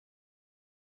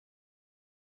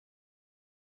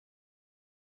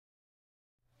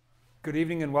Good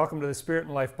evening and welcome to the Spirit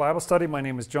and Life Bible Study. My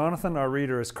name is Jonathan. Our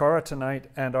reader is Cara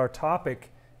tonight, and our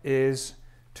topic is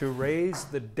to raise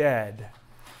the dead.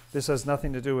 This has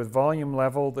nothing to do with volume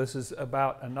level. This is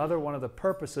about another one of the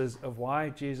purposes of why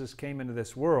Jesus came into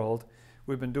this world.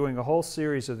 We've been doing a whole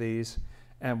series of these,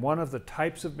 and one of the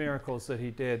types of miracles that he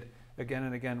did again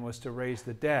and again was to raise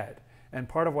the dead. And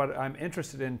part of what I'm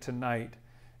interested in tonight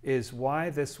is why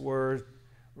this word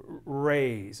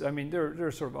raise. I mean, there are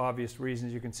sort of obvious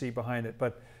reasons you can see behind it,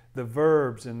 but the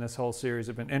verbs in this whole series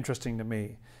have been interesting to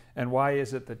me. And why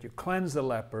is it that you cleanse the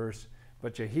lepers,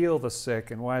 but you heal the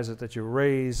sick? And why is it that you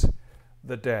raise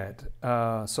the dead?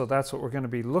 So that's what we're going to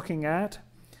be looking at.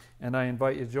 And I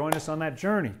invite you to join us on that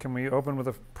journey. Can we open with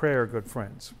a prayer, good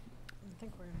friends? I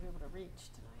think we're going to be able to reach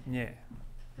tonight. Yeah.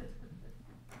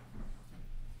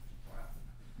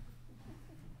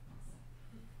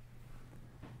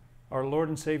 Our Lord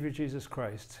and Savior Jesus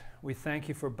Christ, we thank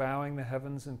you for bowing the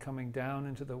heavens and coming down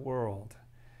into the world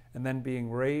and then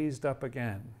being raised up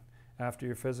again after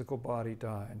your physical body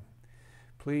died.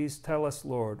 Please tell us,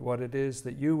 Lord, what it is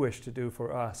that you wish to do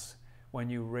for us when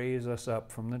you raise us up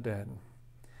from the dead.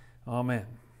 Amen.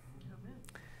 Amen.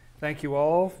 Thank you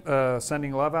all.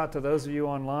 Sending love out to those of you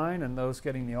online and those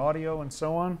getting the audio and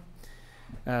so on.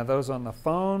 Those on the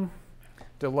phone,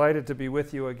 delighted to be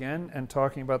with you again and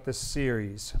talking about this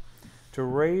series, to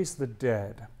raise the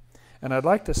dead. And I'd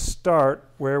like to start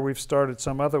where we've started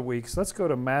some other weeks. Let's go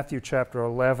to Matthew chapter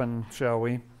 11, shall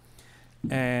we?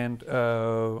 And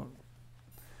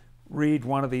read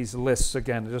one of these lists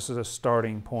again, just as a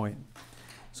starting point.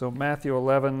 So Matthew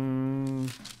 11,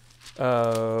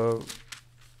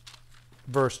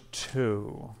 verse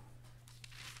 2.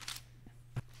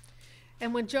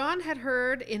 And when John had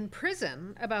heard in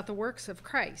prison about the works of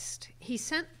Christ, he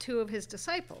sent two of his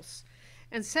disciples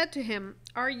and said to him,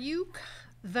 "Are you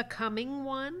the coming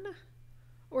one,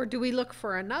 or do we look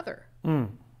for another?"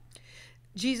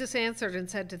 Jesus answered and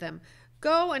said to them,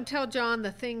 "Go and tell John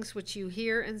the things which you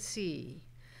hear and see.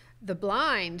 The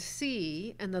blind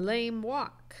see, and the lame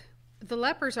walk. The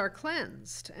lepers are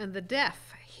cleansed, and the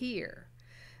deaf hear.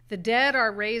 The dead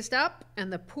are raised up,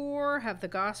 and the poor have the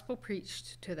gospel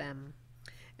preached to them.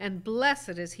 And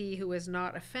blessed is he who is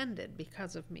not offended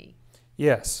because of me."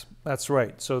 Yes, that's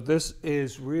right. So this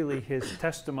is really his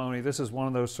testimony. This is one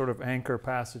of those sort of anchor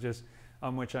passages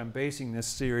on which I'm basing this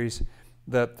series,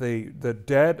 that the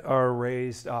dead are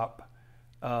raised up.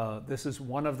 This is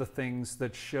one of the things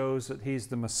that shows that he's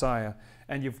the Messiah.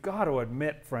 And you've got to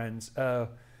admit, friends,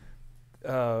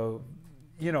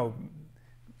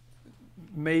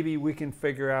 maybe we can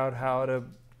figure out how to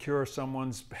cure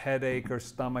someone's headache or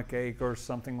stomach ache or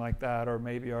something like that, or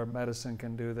maybe our medicine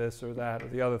can do this or that or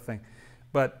the other thing.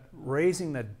 But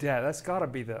raising the dead, that's got to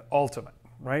be the ultimate,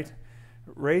 right?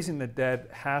 Raising the dead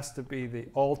has to be the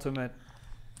ultimate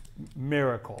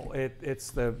miracle.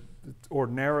 It's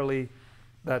ordinarily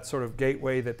that sort of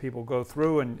gateway that people go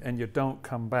through and you don't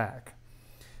come back.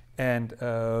 And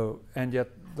yet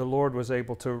the Lord was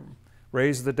able to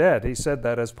raise the dead. He said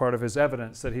that as part of his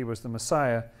evidence that he was the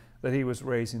Messiah, that he was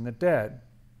raising the dead.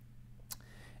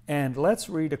 And let's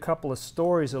read a couple of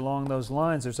stories along those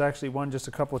lines. There's actually one just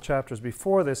a couple of chapters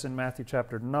before this in Matthew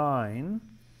chapter 9.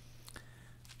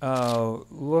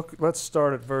 Let's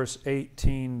start at verse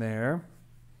 18 there.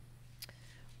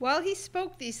 While he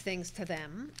spoke these things to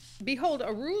them, behold,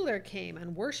 a ruler came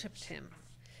and worshipped him,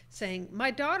 saying,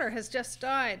 "My daughter has just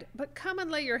died, but come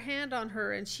and lay your hand on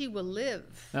her, and she will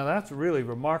live." Now that's really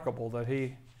remarkable that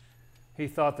he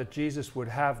thought that Jesus would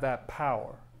have that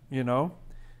power, you know.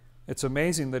 It's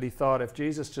amazing that he thought if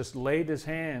Jesus just laid his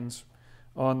hands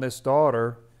on this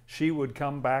daughter, she would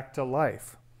come back to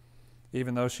life,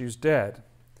 even though she's dead.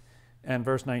 And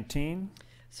verse 19.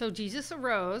 So Jesus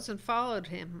arose and followed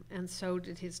him, and so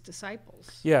did his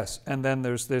disciples. Yes, and then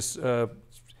there's this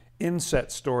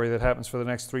inset story that happens for the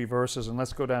next 3 verses, and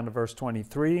let's go down to verse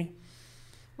 23.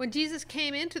 When Jesus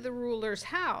came into the ruler's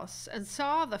house and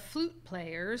saw the flute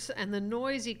players and the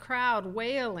noisy crowd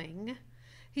wailing,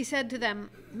 he said to them,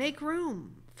 "Make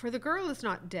room, for the girl is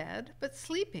not dead, but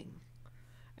sleeping."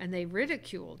 And they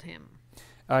ridiculed him.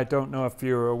 I don't know if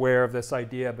you're aware of this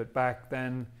idea, but back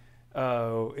then,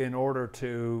 in order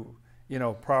to,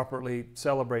 properly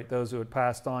celebrate those who had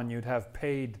passed on, you'd have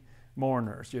paid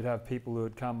mourners. You'd have people who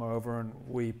would come over and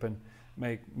weep and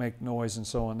make noise and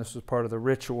so on. This was part of the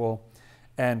ritual.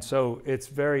 And so it's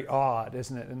very odd,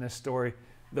 isn't it, in this story,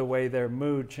 the way their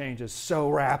mood changes so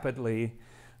rapidly,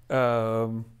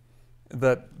 that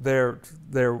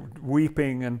they're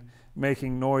weeping and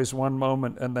making noise one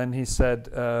moment, and then he said,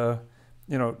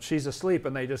 she's asleep,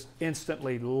 and they just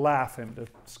instantly laugh him to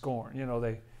scorn.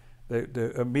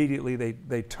 immediately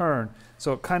they turn.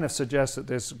 So it kind of suggests that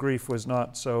this grief was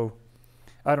not so,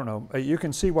 I don't know. You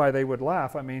can see why they would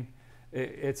laugh. I mean,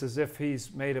 it's as if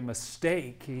he's made a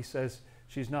mistake. He says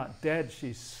she's not dead,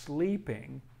 she's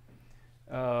sleeping.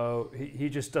 He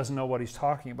just doesn't know what he's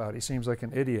talking about. He seems like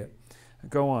an idiot.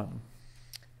 Go on.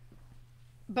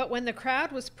 But when the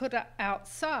crowd was put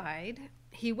outside,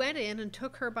 he went in and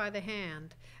took her by the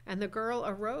hand, and the girl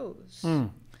arose.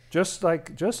 Just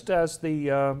as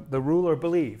the ruler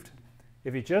believed.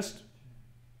 If he just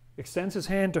extends his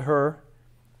hand to her,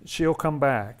 she'll come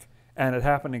back. And it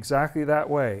happened exactly that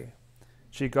way.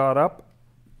 She got up,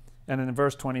 and in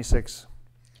verse 26.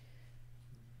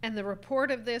 And the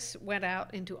report of this went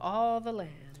out into all the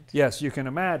land. Yes, you can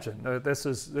imagine. This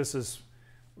is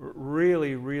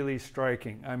really, really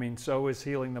striking. I mean, so is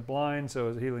healing the blind, so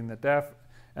is healing the deaf,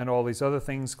 and all these other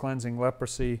things, cleansing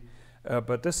leprosy.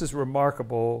 But this is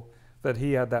remarkable that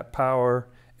he had that power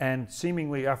and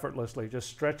seemingly effortlessly just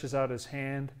stretches out his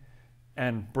hand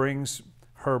and brings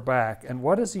her back. And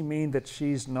what does he mean that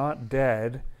she's not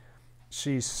dead,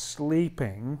 she's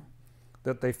sleeping,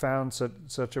 that they found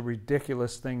such a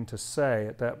ridiculous thing to say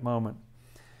at that moment?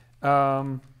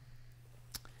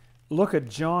 Look at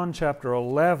John chapter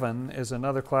 11 is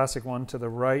another classic one to the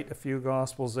right, a few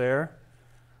Gospels there.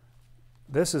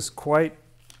 This is quite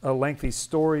a lengthy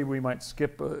story. We might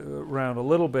skip around a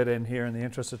little bit in here in the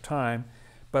interest of time,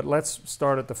 but let's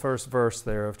start at the first verse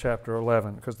there of chapter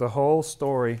 11, because the whole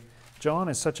story, John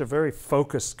is such a very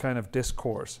focused kind of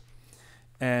discourse,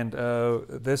 and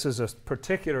this is a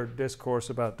particular discourse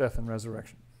about death and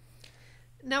resurrection.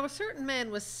 Now a certain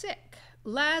man was sick,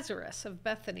 Lazarus of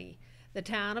Bethany, the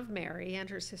town of Mary and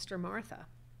her sister Martha.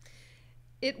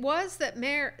 It was that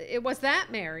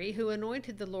Mary who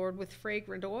anointed the Lord with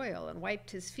fragrant oil and wiped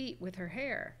his feet with her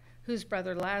hair, whose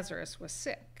brother Lazarus was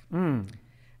sick.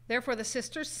 Therefore the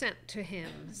sisters sent to him,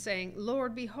 saying,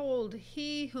 Lord, behold,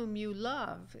 he whom you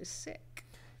love is sick.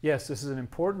 Yes, this is an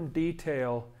important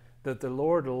detail that the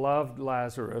Lord loved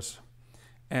Lazarus.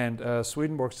 And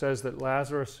Swedenborg says that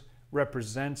Lazarus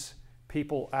represents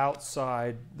people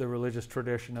outside the religious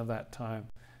tradition of that time.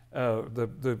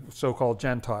 The so-called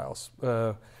Gentiles,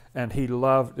 and he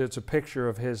loved. It's a picture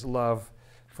of his love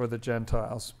for the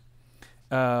Gentiles.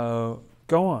 Go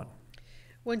on.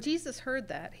 When Jesus heard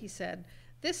that, he said,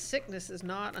 This sickness is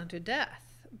not unto death,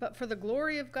 but for the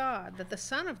glory of God, that the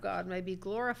Son of God may be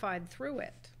glorified through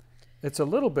it. It's a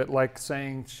little bit like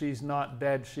saying she's not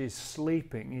dead, she's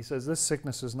sleeping. He says this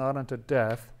sickness is not unto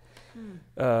death.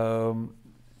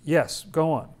 Yes,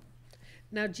 go on.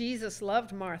 Now Jesus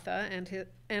loved Martha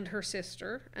and her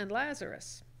sister and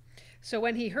Lazarus. So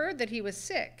when he heard that he was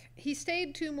sick, he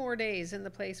stayed 2 more days in the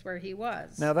place where he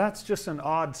was. Now that's just an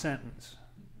odd sentence,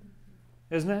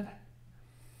 isn't it?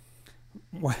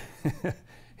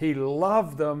 He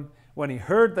loved them. When he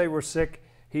heard they were sick,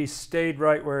 he stayed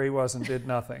right where he was and did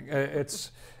nothing.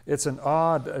 It's an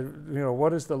odd,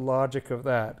 what is the logic of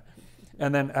that?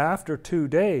 And then after 2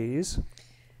 days...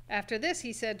 After this,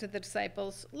 he said to the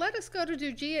disciples, Let us go to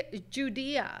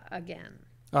Judea again.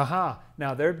 Aha.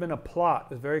 Now, there had been a plot.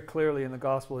 Very clearly in the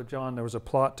Gospel of John, there was a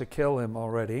plot to kill him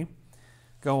already.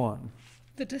 Go on.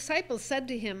 The disciples said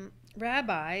to him,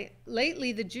 Rabbi,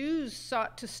 lately the Jews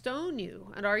sought to stone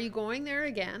you, and are you going there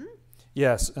again?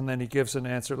 Yes, and then he gives an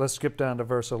answer. Let's skip down to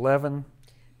verse 11.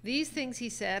 These things he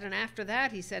said, and after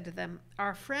that he said to them,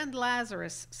 Our friend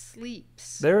Lazarus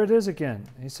sleeps. There it is again.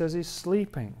 He says he's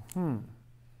sleeping.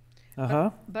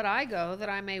 But I go that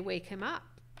I may wake him up.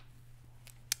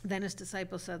 Then his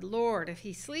disciples said, Lord, if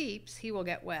he sleeps, he will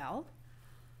get well.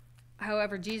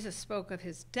 However, Jesus spoke of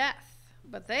his death,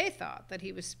 but they thought that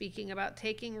he was speaking about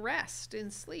taking rest in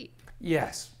sleep.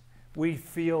 Yes, we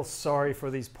feel sorry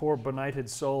for these poor benighted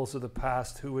souls of the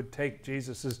past who would take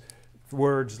Jesus'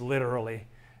 words literally.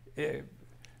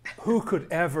 Who could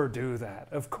ever do that?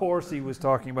 Of course he was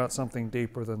talking about something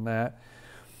deeper than that.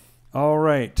 All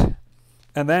right.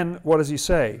 And then what does he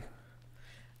say?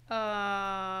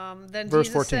 Then Verse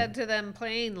Jesus 14. said to them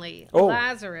plainly,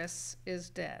 Lazarus is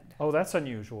dead. Oh, that's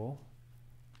unusual.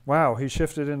 Wow, he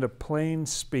shifted into plain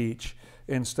speech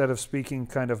instead of speaking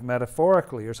kind of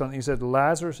metaphorically or something. He said,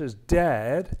 Lazarus is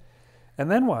dead. And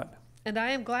then what? And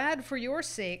I am glad for your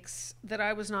sakes that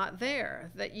I was not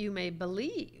there, that you may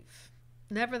believe.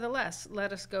 Nevertheless,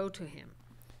 let us go to him.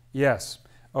 Yes.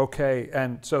 Okay.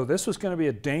 And so this was going to be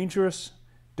a dangerous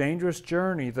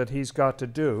journey that he's got to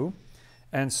do.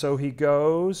 And so he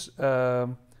goes,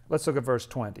 let's look at verse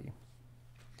 20.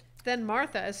 Then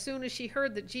Martha, as soon as she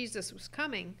heard that Jesus was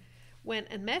coming, went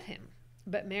and met him.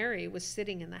 But Mary was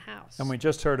sitting in the house. And we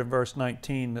just heard in verse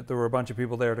 19 that there were a bunch of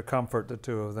people there to comfort the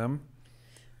two of them.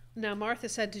 Now Martha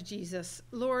said to Jesus,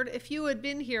 Lord, if you had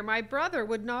been here, my brother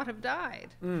would not have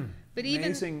died. But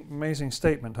Amazing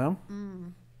statement, huh?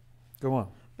 Go on.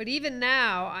 But even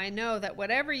now I know that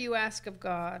whatever you ask of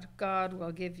God, God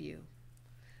will give you.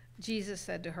 Jesus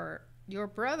said to her, your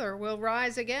brother will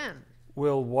rise again.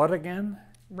 Will what again?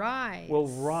 Rise. Will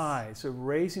rise. So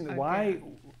raising.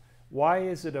 Why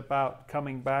is it about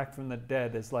coming back from the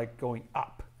dead? It's like going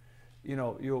up. You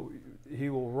know, he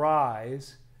will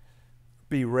rise,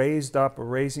 be raised up, or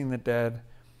raising the dead.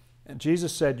 And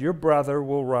Jesus said, your brother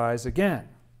will rise again.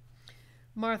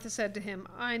 Martha said to him,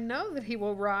 I know that he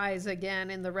will rise again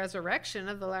in the resurrection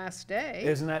of the last day.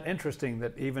 Isn't that interesting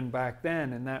that even back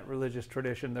then in that religious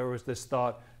tradition there was this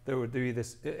thought there would be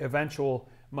this eventual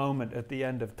moment at the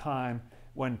end of time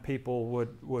when people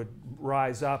would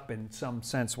rise up in some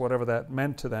sense, whatever that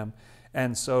meant to them.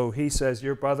 And so he says,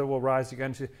 your brother will rise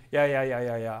again. She,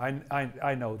 yeah.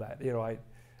 I know that. You know,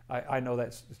 I know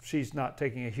that. She's not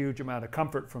taking a huge amount of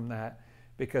comfort from that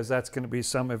because that's going to be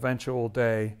some eventual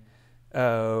day.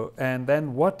 And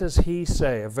then what does he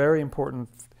say? A very important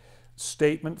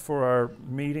statement for our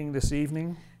meeting this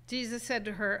evening. Jesus said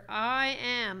to her, I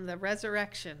am the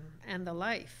resurrection and the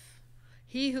life.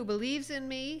 He who believes in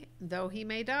me, though he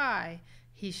may die,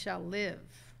 he shall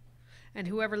live. And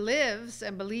whoever lives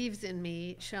and believes in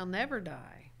me shall never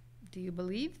die. Do you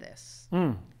believe this?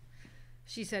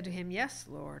 She said to him, yes,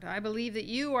 Lord, I believe that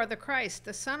you are the Christ,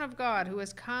 the Son of God, who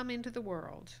has come into the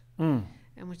world.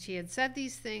 And when she had said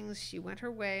these things, she went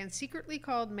her way and secretly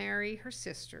called Mary, her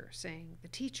sister, saying, the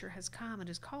teacher has come and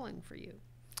is calling for you.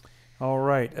 All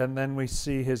right, and then we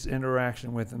see his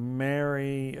interaction with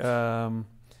Mary.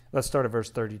 Let's start at verse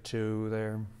 32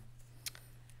 there.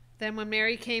 Then when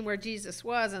Mary came where Jesus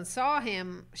was and saw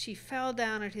him, she fell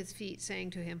down at his feet, saying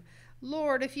to him,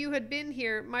 Lord, if you had been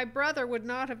here, my brother would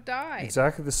not have died.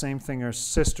 Exactly the same thing her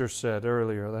sister said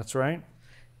earlier, that's right.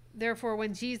 Therefore,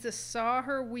 when Jesus saw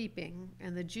her weeping,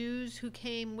 and the Jews who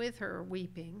came with her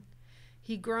weeping,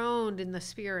 he groaned in the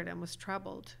spirit and was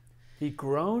troubled. He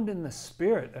groaned in the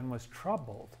spirit and was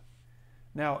troubled.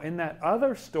 Now, in that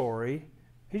other story,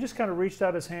 he just kind of reached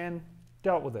out his hand,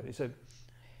 dealt with it. He said,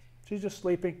 she's just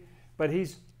sleeping. But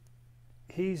he's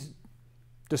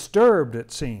disturbed,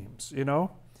 it seems, you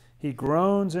know. He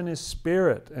groans in his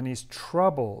spirit and he's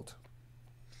troubled.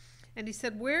 And he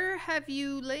said, where have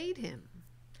you laid him?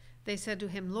 They said to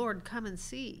him, Lord, come and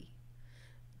see.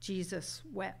 Jesus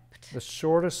wept. The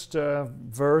shortest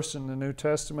verse in the New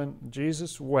Testament,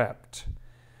 Jesus wept.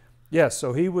 Yes,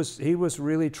 so he was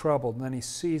really troubled, and then he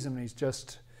sees him and he's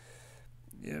just,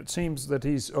 it seems that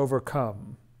he's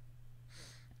overcome.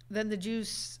 Then the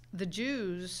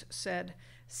Jews said,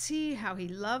 see how he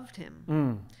loved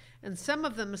him. And some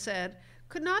of them said,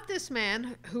 could not this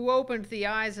man who opened the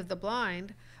eyes of the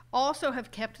blind also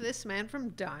have kept this man from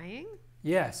dying?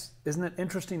 Yes. Isn't it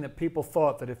interesting that people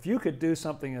thought that if you could do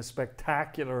something as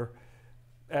spectacular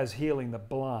as healing the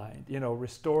blind, you know,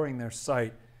 restoring their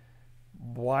sight,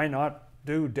 why not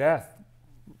do death?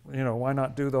 You know, why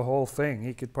not do the whole thing?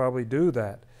 He could probably do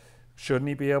that. Shouldn't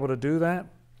he be able to do that?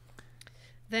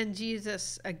 Then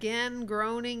Jesus, again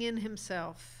groaning in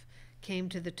himself, came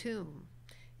to the tomb.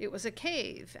 It was a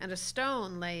cave, and a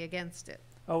stone lay against it.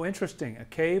 Oh, interesting. A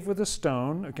cave with a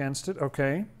stone against it.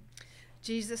 Okay.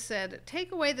 Jesus said,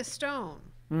 take away the stone.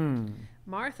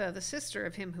 Martha, the sister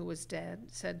of him who was dead,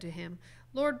 said to him,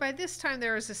 Lord, by this time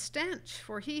there is a stench,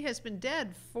 for he has been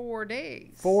dead 4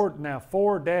 days.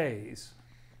 4 days.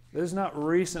 This is not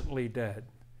recently dead.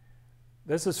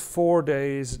 This is 4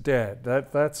 days dead.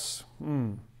 That's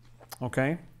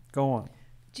okay. Go on.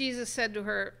 Jesus said to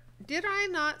her, did I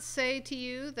not say to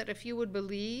you that if you would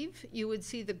believe, you would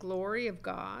see the glory of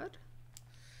God?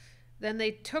 Then they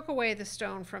took away the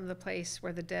stone from the place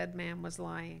where the dead man was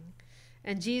lying.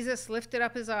 And Jesus lifted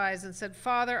up his eyes and said,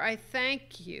 Father, I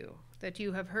thank you that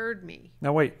you have heard me.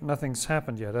 Now wait, nothing's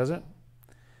happened yet, has it?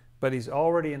 But he's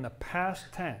already in the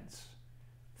past tense,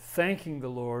 thanking the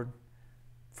Lord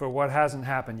for what hasn't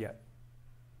happened yet.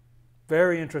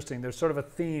 Very interesting. There's sort of a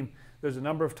theme. There's a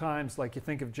number of times, like you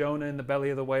think of Jonah in the belly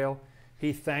of the whale.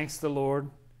 He thanks the Lord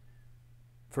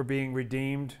for being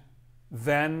redeemed.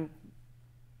 Then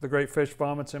the great fish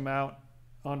vomits him out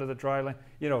onto the dry land.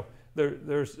 You know,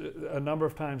 there's a number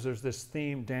of times there's this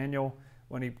theme. Daniel,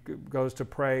 when he goes to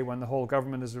pray, when the whole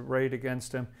government is arrayed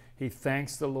against him, he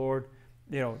thanks the Lord.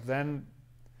 You know, then,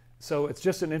 so it's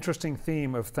just an interesting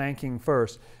theme of thanking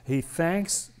first. He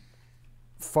thanks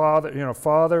Father, you know,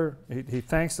 Father, he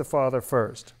thanks the Father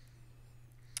first.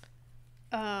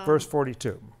 Verse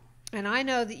 42. And I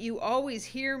know that you always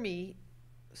hear me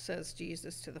says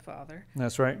Jesus to the Father.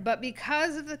 That's right. But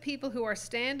because of the people who are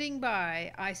standing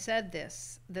by, I said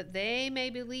this, that they may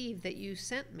believe that you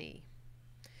sent me.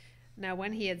 Now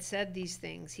when he had said these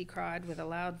things, he cried with a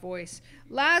loud voice,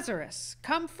 Lazarus,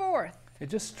 come forth. It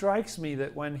just strikes me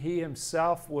that when he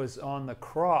himself was on the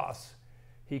cross,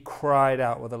 he cried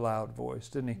out with a loud voice,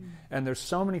 didn't he? And there's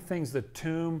so many things, the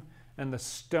tomb and the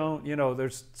stone, you know,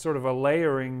 there's sort of a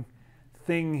layering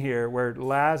thing here where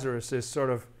Lazarus is sort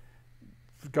of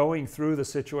going through the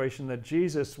situation that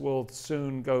Jesus will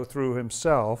soon go through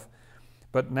himself.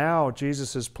 But now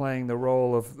Jesus is playing the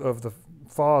role of the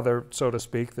Father, so to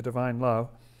speak, the divine love.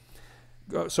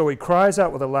 So he cries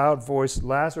out with a loud voice,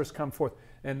 Lazarus, come forth.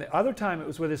 And the other time it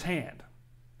was with his hand.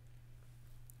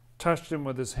 Touched him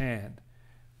with his hand.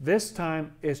 This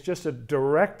time it's just a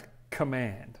direct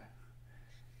command.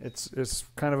 It's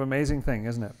kind of an amazing thing,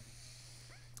 isn't it?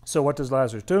 So what does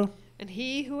Lazarus do? And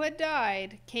he who had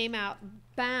died came out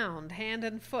bound hand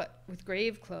and foot with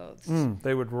grave clothes.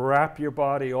 They would wrap your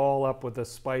body all up with the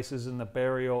spices and the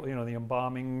burial, you know, the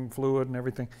embalming fluid and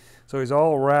everything. So he's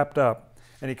all wrapped up.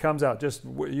 And he comes out. Just,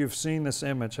 you've seen this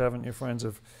image, haven't you, friends,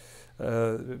 of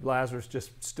Lazarus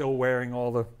just still wearing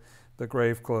all the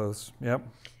grave clothes. Yep.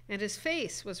 And his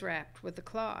face was wrapped with the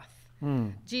cloth.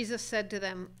 Jesus said to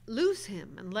them, loose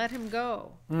him and let him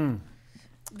go.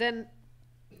 Then...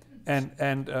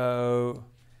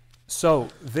 So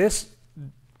this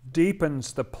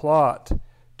deepens the plot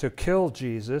to kill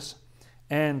Jesus.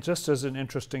 And just as an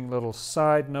interesting little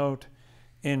side note,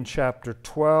 in chapter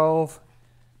 12,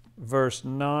 verse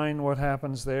 9, what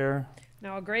happens there?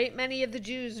 Now a great many of the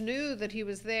Jews knew that he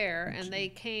was there, and they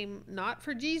came not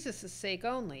for Jesus' sake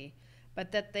only,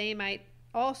 but that they might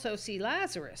also see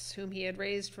Lazarus, whom he had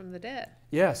raised from the dead.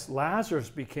 Yes, Lazarus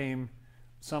became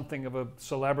something of a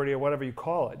celebrity or whatever you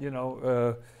call it. You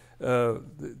know,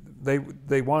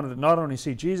 they wanted to not only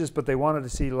see Jesus, but they wanted to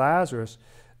see Lazarus.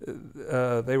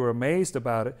 They were amazed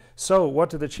about it. So what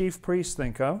did the chief priests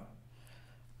think of?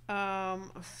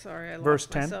 Sorry, I Verse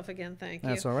lost 10. myself again. Thank you.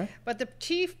 That's all right. But the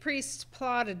chief priests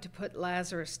plotted to put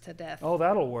Lazarus to death. Oh,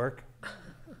 that'll work.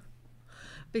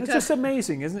 Because It's just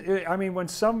amazing, isn't it? I mean, when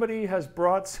somebody has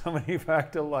brought somebody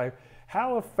back to life,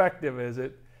 how effective is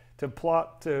it to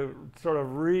plot to sort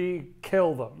of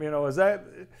re-kill them? You know,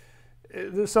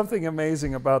 there's something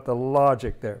amazing about the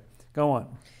logic there. Go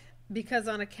on. Because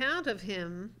on account of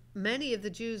him, many of the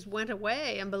Jews went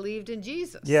away and believed in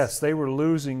Jesus. Yes, they were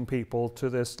losing people to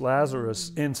this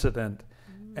Lazarus incident.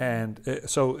 And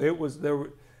so it was there.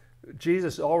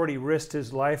 Jesus already risked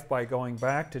his life by going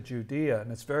back to Judea,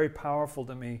 and it's very powerful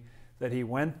to me that he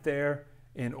went there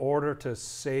in order to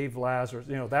save Lazarus.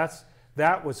 You know,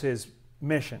 that was his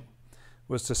mission,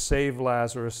 was to save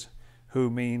Lazarus,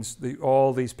 who means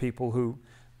all these people who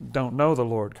don't know the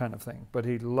Lord kind of thing, but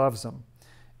he loves them.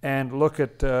 And look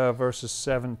at verses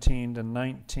 17 to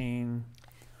 19.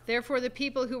 Therefore the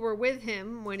people who were with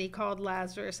him when he called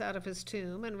Lazarus out of his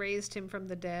tomb and raised him from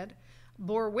the dead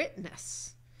bore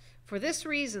witness. For this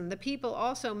reason, the people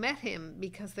also met him,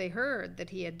 because they heard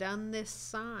that he had done this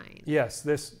sign. Yes,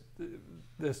 this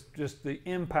just the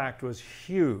impact was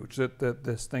huge that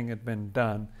this thing had been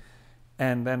done.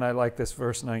 And then I like this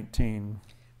verse 19.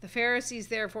 The Pharisees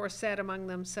therefore said among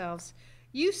themselves,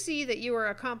 you see that you are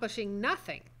accomplishing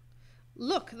nothing.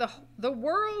 Look, the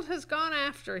world has gone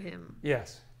after him.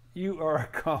 Yes, you are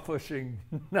accomplishing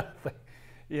nothing.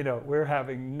 You know, we're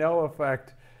having no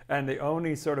effect. And the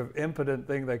only sort of impotent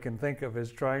thing they can think of is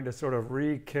trying to sort of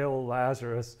re-kill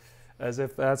Lazarus, as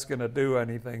if that's going to do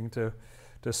anything to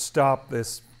stop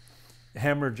this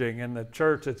hemorrhaging in the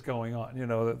church that's going on. You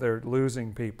know, that they're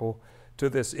losing people to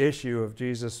this issue of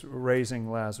Jesus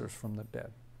raising Lazarus from the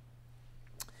dead.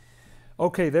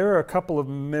 Okay, there are a couple of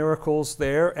miracles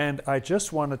there, and I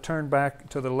just want to turn back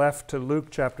to the left to Luke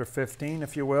chapter 15,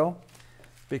 if you will,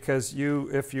 because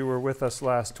if you were with us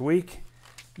last week,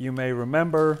 you may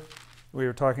remember we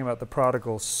were talking about the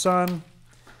prodigal son,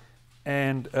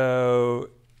 and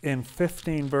in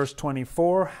 15 verse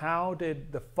 24, how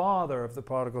did the father of the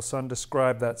prodigal son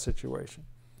describe that situation?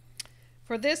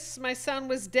 For this my son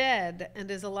was dead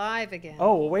and is alive again.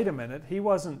 Oh, well, wait a minute. He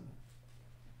wasn't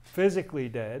physically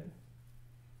dead.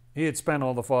 He had spent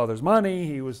all the father's money.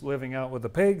 He was living out with the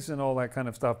pigs and all that kind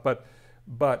of stuff.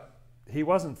 But he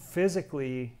wasn't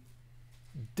physically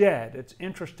dead. It's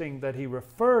interesting that he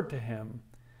referred to him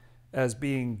as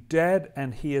being dead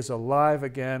and he is alive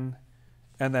again.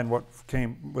 And then what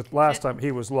came with last time,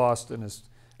 he was lost and is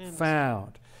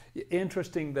found.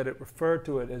 Interesting that it referred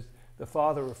to it as, the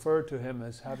father referred to him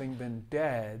as having been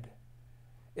dead.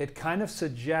 It kind of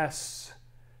suggests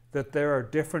that there are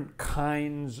different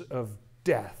kinds of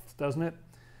death, doesn't it?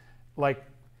 Like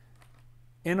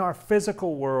in our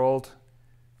physical world,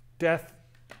 death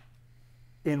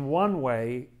in one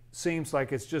way seems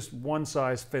like it's just one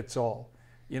size fits all.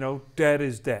 You know, dead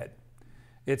is dead.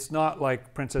 It's not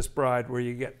like Princess Bride where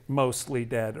you get mostly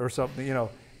dead or something. You know,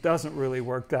 doesn't really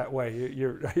work that way.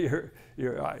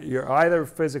 You're either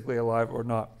physically alive or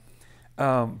not.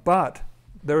 But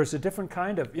there is a different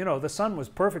kind of, you know, the son was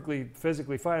perfectly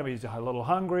physically fine. I mean, he's a little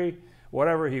hungry,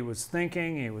 whatever he was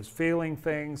thinking, he was feeling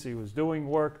things, he was doing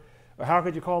work. How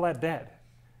could you call that dead?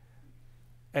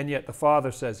 And yet the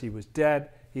Father says he was dead,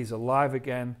 he's alive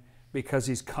again because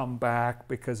he's come back,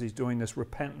 because he's doing this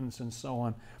repentance and so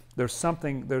on.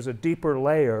 There's a deeper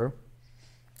layer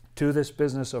to this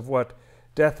business of what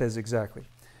death is exactly.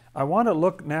 I want to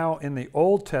look now in the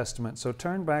Old Testament. So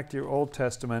turn back to your Old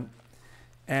Testament,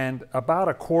 and about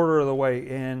a quarter of the way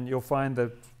in, you'll find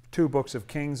the 2 books of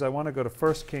Kings. I want to go to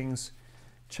 1 Kings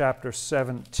chapter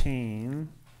 17,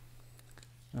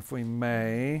 if we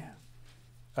may,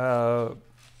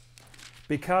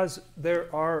 because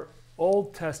there are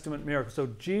Old Testament miracles. So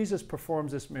Jesus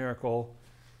performs this miracle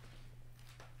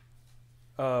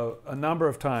a number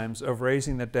of times of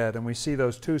raising the dead, and we see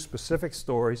those 2 specific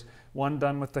stories, one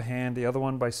done with the hand, the other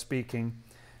one by speaking.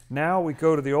 Now we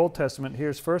go to the Old Testament.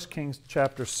 Here's 1 Kings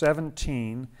chapter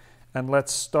 17, and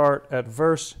let's start at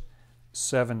verse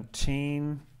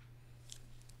 17.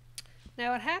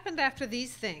 Now it happened after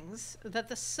these things that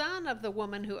the son of the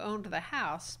woman who owned the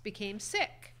house became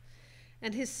sick,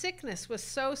 and his sickness was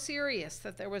so serious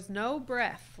that there was no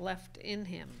breath left in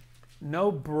him.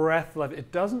 No breath left.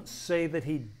 It doesn't say that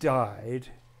he died,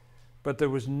 but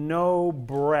there was no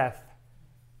breath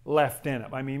left in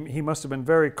him. I mean, he must have been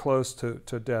very close to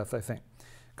death, I think.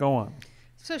 Go on.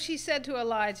 So she said to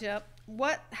Elijah,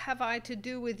 "What have I to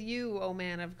do with you, O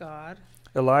man of God?"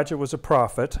 Elijah was a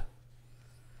prophet,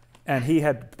 and he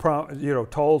had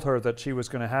told her that she was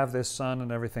going to have this son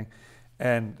and everything,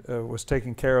 and was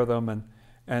taking care of them,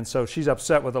 and so she's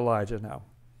upset with Elijah now.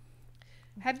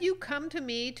 "Have you come to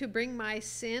me to bring my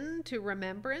sin to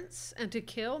remembrance and to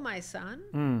kill my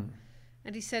son?"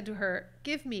 And he said to her,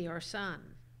 "Give me your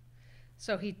son."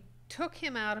 So he took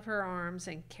him out of her arms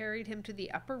and carried him to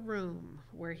the upper room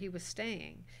where he was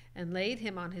staying and laid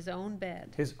him on his own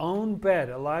bed. His own bed.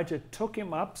 Elijah took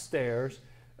him upstairs.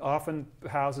 Often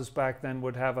houses back then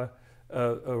would have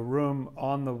a room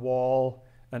on the wall,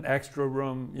 an extra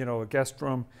room, a guest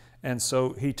room. And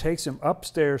so he takes him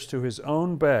upstairs to his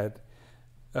own bed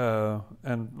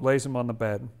and lays him on the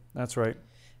bed. That's right.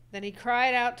 Then he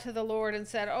cried out to the Lord and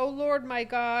said, "O Lord my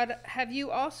God, have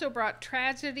you also brought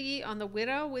tragedy on the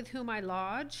widow with whom I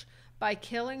lodge by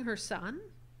killing her son?"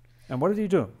 And what did he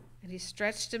do? And he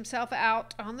stretched himself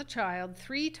out on the child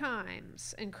 3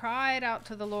 times and cried out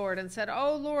to the Lord and said,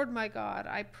 "O Lord my God,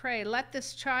 I pray, let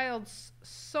this child's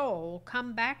soul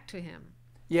come back to him."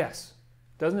 Yes.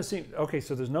 Doesn't it seem... Okay,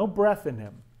 so there's no breath in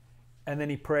him. And then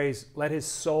he prays, let his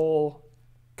soul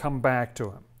come back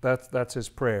to him. That's his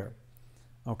prayer.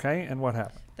 Okay, and what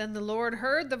happened? Then the Lord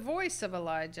heard the voice of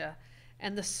Elijah,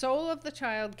 and the soul of the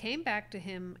child came back to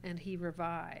him, and he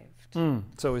revived.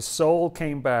 So his soul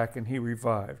came back, and he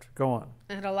revived. Go on.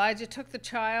 And Elijah took the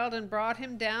child and brought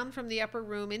him down from the upper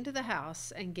room into the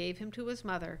house and gave him to his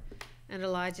mother. And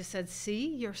Elijah said,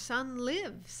 "See, your son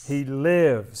lives." He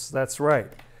lives. That's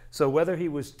right. So whether he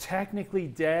was technically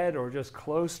dead or just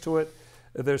close to it,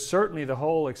 there's certainly the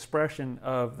whole expression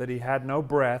of that he had no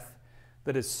breath,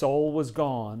 that his soul was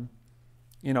gone.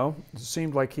 It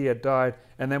seemed like he had died.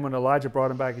 And then when Elijah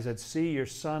brought him back, he said, "See, your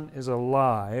son is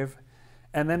alive."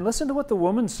 And then listen to what the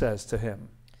woman says to him.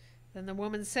 Then the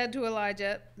woman said to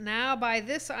Elijah, "Now by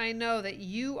this I know that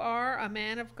you are a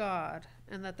man of God,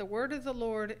 and that the word of the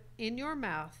Lord in your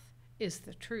mouth is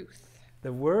the truth."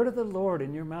 The word of the Lord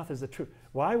in your mouth is the truth.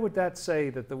 Why would that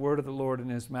say that the word of the Lord in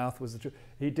his mouth was the truth?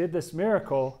 He did this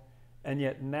miracle, and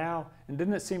yet now, and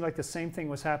didn't it seem like the same thing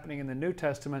was happening in the New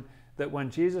Testament, that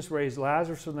when Jesus raised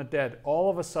Lazarus from the dead,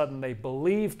 all of a sudden they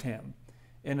believed him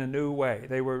in a new way.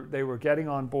 They were getting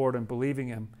on board and believing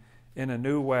him in a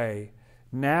new way.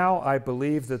 Now I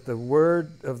believe that the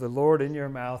word of the Lord in your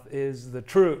mouth is the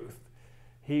truth.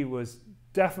 He was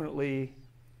definitely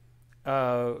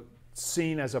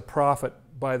seen as a prophet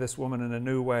by this woman in a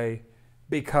new way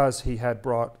because he had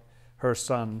brought her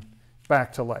son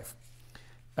back to life.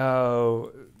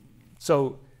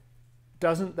 So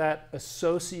doesn't that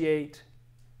associate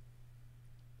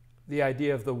the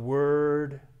idea of the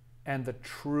word and the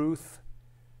truth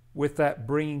with that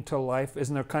bringing to life?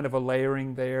 Isn't there kind of a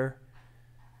layering there?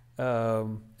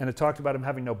 And it talked about him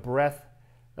having no breath.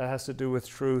 That has to do with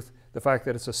truth. The fact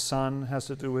that it's a son has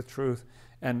to do with truth.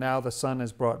 And now the son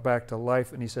is brought back to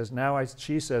life. And he says,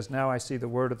 she says, "Now I see the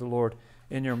word of the Lord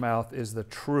in your mouth is the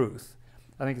truth.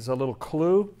 I think it's a little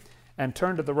clue. And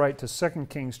turn to the right to 2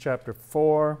 Kings chapter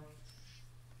 4.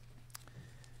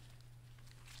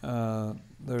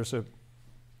 There's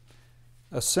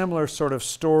a similar sort of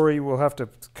story. We'll have to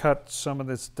cut some of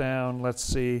this down. Let's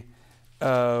see.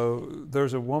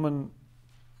 There's a woman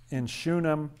in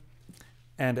Shunem,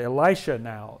 and Elisha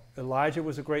now. Elijah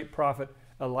was a great prophet.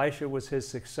 Elisha was his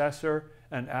successor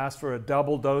and asked for a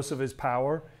double dose of his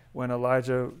power when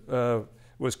Elijah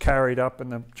was carried up in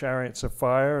the chariots of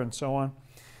fire and so on.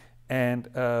 And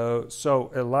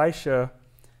so Elisha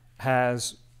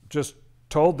has just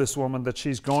told this woman that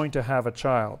she's going to have a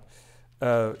child.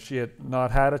 She had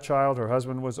not had a child. Her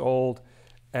husband was old,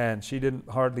 and she didn't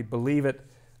hardly believe it.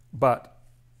 But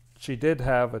she did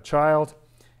have a child.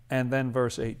 And then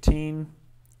verse 18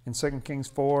 in 2 Kings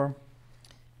 4.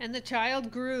 And the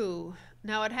child grew.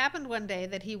 Now it happened one day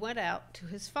that he went out to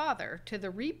his father, to the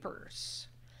reapers.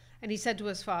 And he said to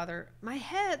his father, "My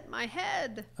head, my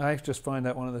head." I just find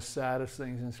that one of the saddest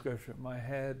things in Scripture. My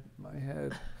head, my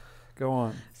head. Go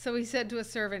on. So he said to a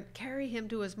servant, "Carry him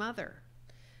to his mother."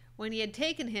 When he had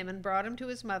taken him and brought him to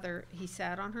his mother, he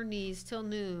sat on her knees till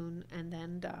noon and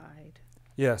then died.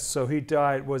 Yes, so he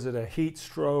died. Was it a heat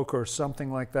stroke or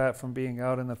something like that from being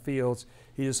out in the fields?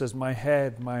 He just says, my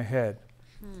head, my head.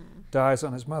 Dies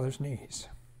on his mother's knees.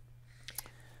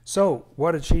 So,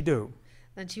 what did she do?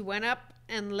 Then she went up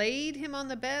and laid him on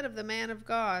the bed of the man of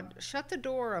God, shut the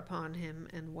door upon him,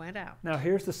 and went out. Now,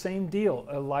 here's the same deal.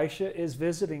 Elisha is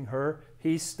visiting her.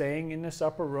 He's staying in this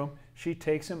upper room. She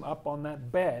takes him up on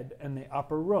that bed in the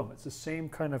upper room. It's the same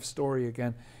kind of story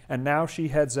again. And now she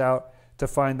heads out to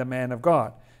find the man of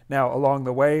God. Now, along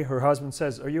the way, her husband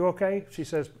says, "Are you okay?" She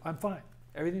says, "I'm fine.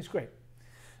 Everything's great."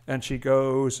 And she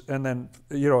goes, and then,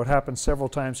 it happens several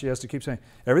times. She has to keep saying,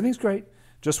 "Everything's great.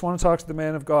 Just want to talk to the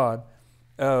man of God."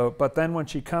 But then when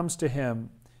she comes to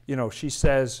him, she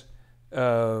says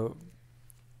what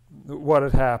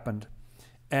had happened.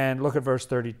 And look at verse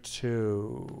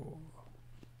 32.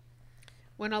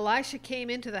 When Elisha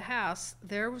came into the house,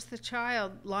 there was the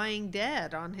child lying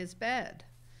dead on his bed.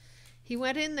 He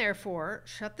went in, therefore,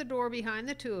 shut the door behind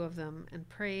the two of them, and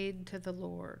prayed to the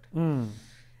Lord.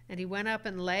 And he went up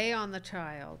and lay on the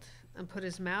child, and put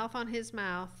his mouth on his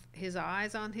mouth, his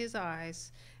eyes on his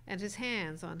eyes, and his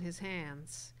hands on his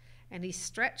hands. And he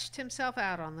stretched himself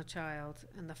out on the child,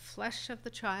 and the flesh of the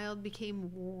child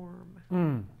became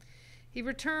warm. He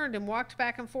returned and walked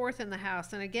back and forth in the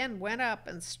house, and again went up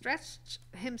and stretched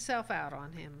himself out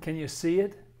on him. Can you see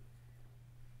it?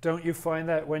 Don't you find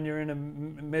that when you're in the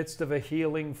midst of a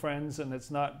healing, friends, and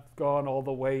it's not gone all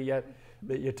the way yet,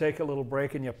 that you take a little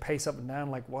break and you pace up and down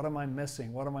like, what am I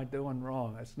missing? What am I doing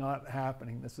wrong? It's not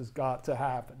happening. This has got to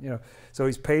happen. So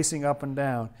he's pacing up and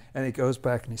down, and he goes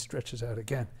back and he stretches out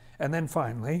again. And then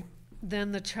finally,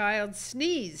 then the child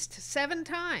sneezed 7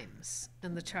 times,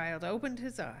 and the child opened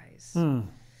his eyes. Hmm.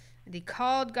 And he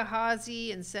called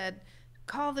Gehazi and said,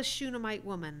 "Call the Shunammite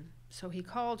woman." So he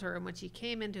called her, and when she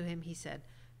came into him, he said,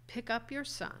 "Pick up your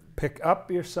son." Pick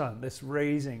up your son. This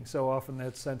raising, so often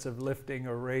that sense of lifting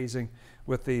or raising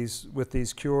with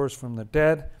these cures from the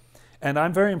dead. And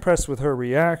I'm very impressed with her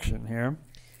reaction here.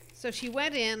 So she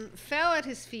went in, fell at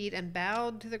his feet, and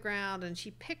bowed to the ground, and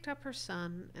she picked up her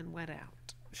son and went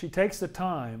out. She takes the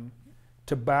time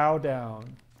to bow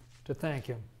down to thank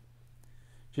him.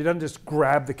 She doesn't just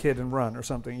grab the kid and run or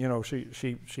something.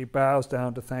 She bows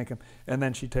down to thank him, and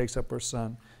then she takes up her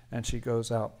son and she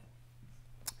goes out.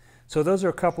 So those are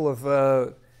a couple of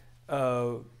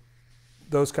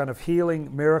those kind of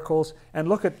healing miracles. And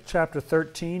look at chapter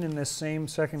 13 in this same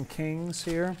 2 Kings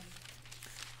here.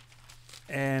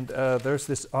 And there's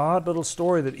this odd little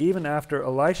story that even after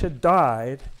Elisha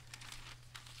died,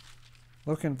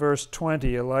 look in verse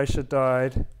 20, Elisha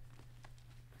died.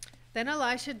 Then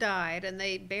Elisha died, and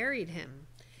they buried him.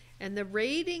 And the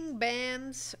raiding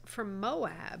bands from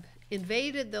Moab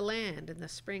invaded the land in the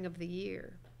spring of the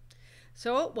year.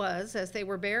 So it was, as they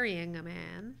were burying a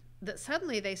man, that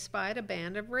suddenly they spied a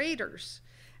band of raiders,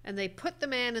 and they put the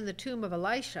man in the tomb of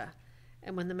Elisha.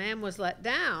 And when the man was let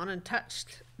down and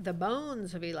touched the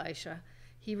bones of Elisha,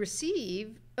 he revived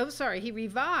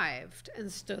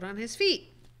and stood on his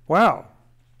feet. Wow.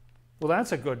 Well,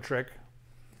 that's a good trick.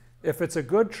 If it's a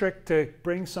good trick to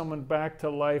bring someone back to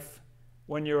life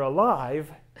when you're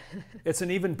alive, it's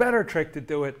an even better trick to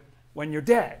do it when you're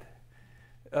dead.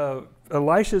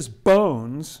 Elisha's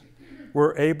bones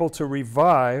were able to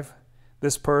revive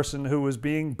this person who was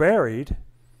being buried,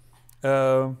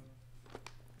 and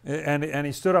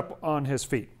he stood up on his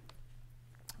feet.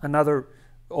 Another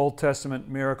Old Testament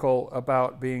miracle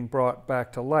about being brought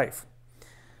back to life.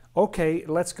 Okay,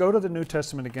 let's go to the New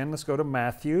Testament again. Let's go to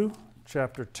Matthew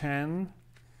chapter 10.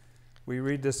 We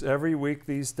read this every week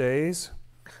these days.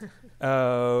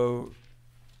 Look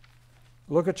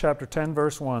at chapter 10,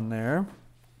 verse 1 there.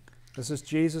 This is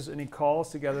Jesus, and he calls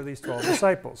together these 12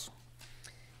 disciples.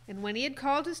 And when he had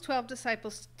called his 12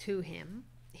 disciples to him,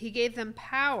 he gave them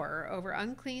power over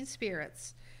unclean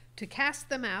spirits to cast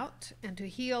them out and to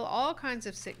heal all kinds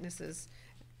of sicknesses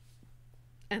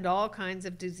and all kinds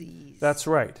of disease. That's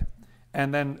right.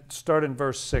 And then start in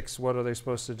verse 6. What are they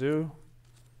supposed to do?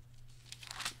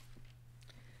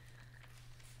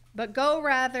 But go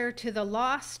rather to the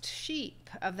lost sheep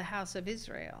of the house of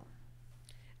Israel.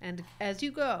 And as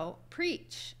you go,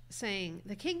 preach, saying,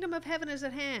 the kingdom of heaven is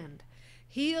at hand.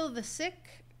 Heal the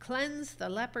sick, cleanse the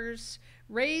lepers,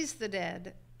 raise the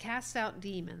dead, cast out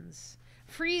demons.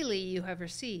 Freely you have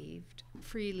received,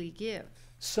 freely give.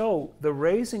 So the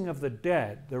raising of the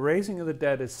dead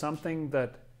is something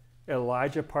that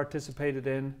Elijah participated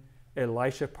in,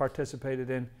 Elisha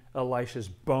participated in, Elisha's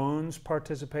bones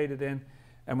participated in.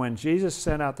 And when Jesus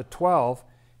sent out the 12,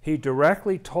 he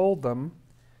directly told them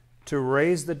to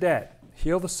raise the dead,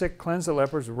 heal the sick, cleanse the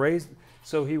lepers, raise.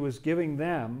 So he was giving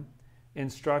them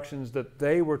instructions that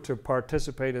they were to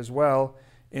participate as well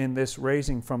in this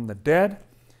raising from the dead.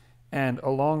 And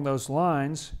along those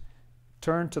lines,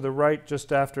 turn to the right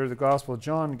just after the Gospel of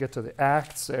John, get to the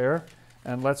Acts there,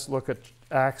 and let's look at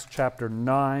Acts chapter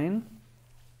 9.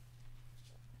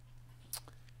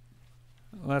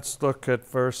 Let's look at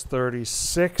verse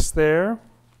 36 there.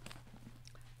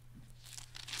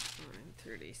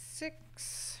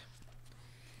 36.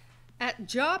 At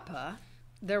Joppa,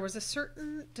 there was a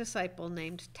certain disciple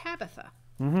named Tabitha,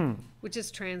 which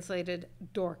is translated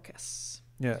Dorcas.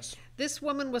 Yes. This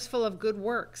woman was full of good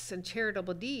works and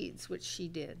charitable deeds, which she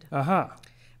did.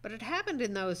 But it happened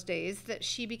in those days that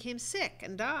she became sick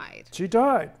and died. She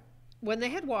died. When they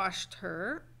had washed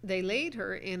her, they laid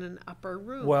her in an upper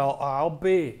room. Well,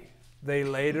 they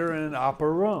laid her in an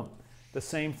upper room. The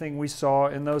same thing we saw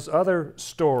in those other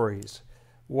stories.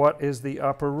 What is the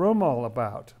upper room all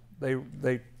about?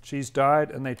 She's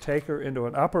died, and they take her into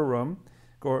an upper room.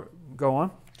 Go on.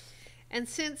 And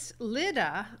since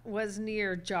Lydda was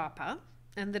near Joppa,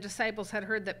 and the disciples had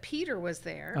heard that Peter was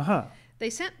there, they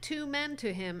sent 2 men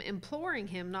to him, imploring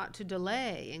him not to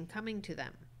delay in coming to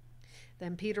them.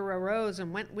 Then Peter arose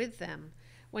and went with them.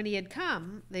 When he had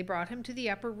come, they brought him to the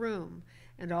upper room,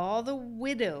 and all the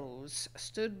widows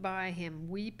stood by him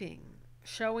weeping,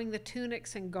 showing the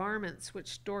tunics and garments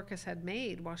which Dorcas had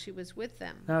made while she was with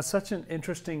them. Now, it's such an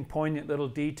interesting, poignant little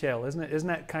detail, isn't it? Isn't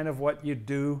that kind of what you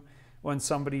do when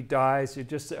somebody dies? You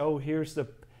just say, oh, here's the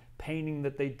painting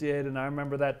that they did, and I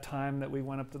remember that time that we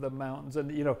went up to the mountains,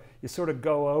 and you sort of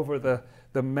go over the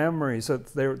memories. So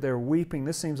they're weeping.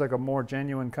 This seems like a more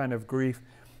genuine kind of grief.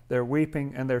 They're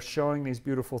weeping, and they're showing these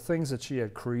beautiful things that she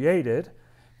had created.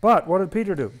 But what did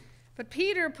Peter do? But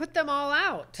Peter put them all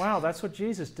out. Wow, that's what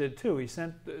Jesus did too. He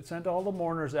sent all the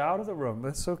mourners out of the room.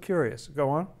 That's so curious.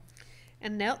 Go on.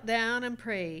 And knelt down and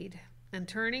prayed. And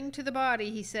turning to the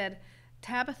body, he said,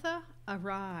 Tabitha,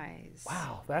 arise.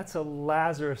 Wow, that's a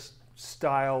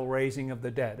Lazarus-style raising of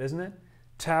the dead, isn't it?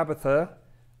 Tabitha,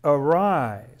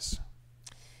 arise.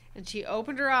 And she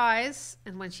opened her eyes,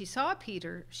 and when she saw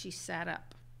Peter, she sat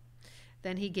up.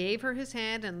 Then he gave her his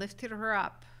hand and lifted her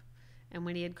up. And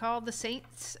when he had called the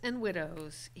saints and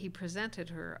widows, he presented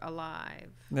her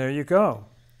alive. There you go.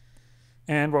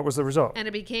 And what was the result? And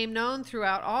it became known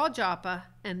throughout all Joppa,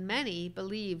 and many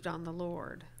believed on the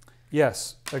Lord.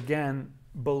 Yes, again,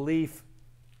 belief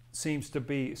seems to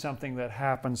be something that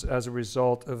happens as a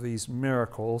result of these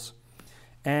miracles.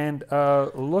 And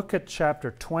look at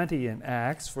chapter 20 in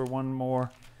Acts for one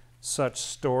more such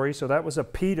story. So that was a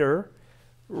Peter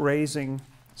raising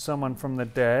someone from the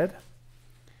dead.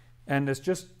 And it's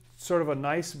just sort of a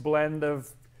nice blend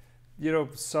of,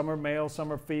 some are male,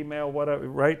 some are female, whatever,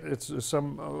 right? It's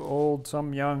some old,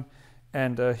 some young.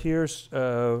 And here's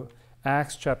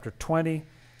Acts chapter 20.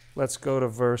 Let's go to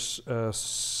verse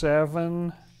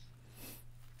 7.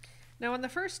 Now on the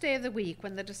first day of the week,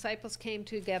 when the disciples came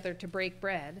together to break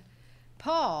bread,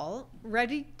 Paul,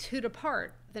 ready to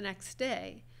depart the next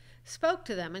day, spoke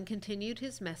to them and continued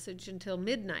his message until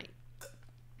midnight.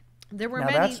 There were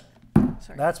many...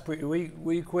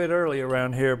 We quit early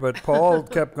around here, but Paul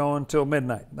kept going till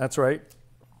midnight. That's right.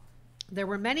 There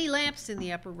were many lamps in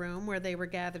the upper room where they were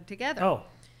gathered together. Oh,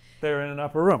 they're in an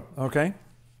upper room. Okay.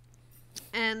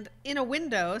 And in a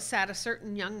window sat a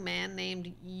certain young man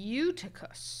named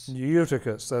Eutychus,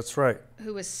 Eutychus, that's right.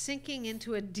 who was sinking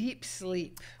into a deep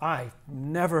sleep. I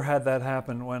never had that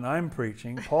happen when I'm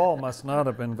preaching. Paul must not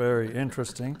have been very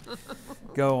interesting.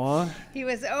 Go on. He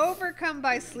was overcome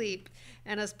by sleep,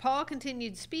 and as Paul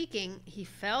continued speaking, he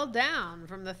fell down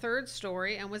from the third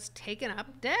story and was taken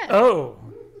up dead. Oh,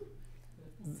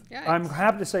 Yikes. I'm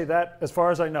happy to say that, as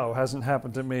far as I know, hasn't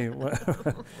happened to me when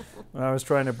I was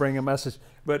trying to bring a message.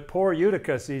 But poor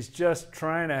Eutychus, he's just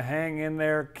trying to hang in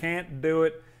there, can't do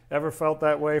it. Ever felt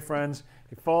that way, friends?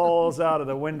 He falls out of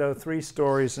the window 3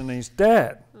 stories and he's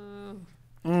dead.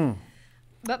 But So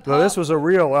Paul, this was a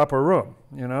real upper room,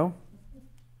 you know?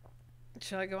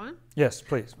 shall I go on? Yes,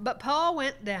 please. But Paul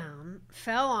went down,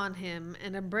 fell on him,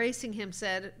 and embracing him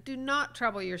said, "Do not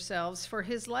trouble yourselves, for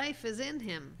his life is in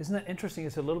him." Isn't that interesting?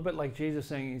 It's a little bit like Jesus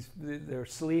saying they're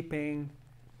sleeping,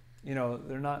 you know,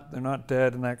 they're not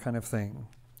dead and that kind of thing.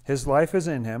 His life is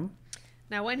in him.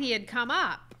 Now when he had come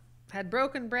up, had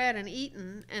broken bread and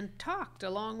eaten, and talked a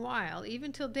long while,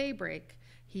 even till daybreak,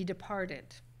 he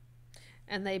departed.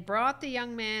 And they brought the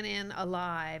young man in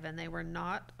alive, and they were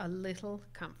not a little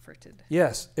comforted.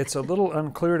 Yes, it's a little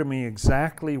unclear to me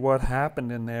exactly what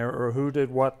happened in there or who did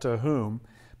what to whom,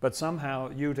 but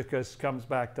somehow Eutychus comes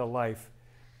back to life.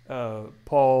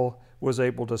 Paul was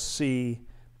able to see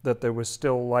that there was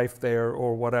still life there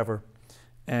or whatever,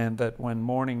 and that when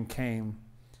morning came,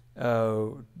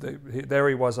 there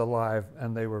he was alive,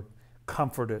 and they were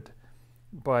comforted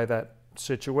by that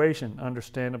situation,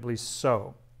 understandably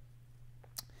so.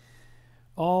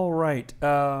 All right.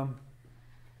 Now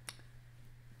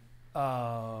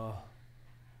I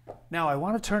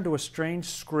want to turn to a strange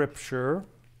scripture,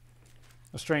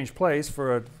 a strange place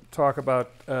for a talk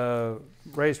about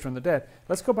raised from the dead.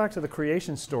 Let's go back to the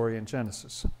creation story in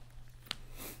Genesis,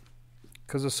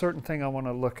 because a certain thing I want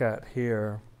to look at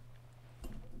here.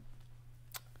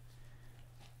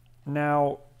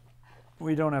 Now,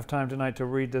 we don't have time tonight to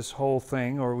read this whole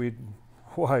thing, or we'd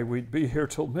be here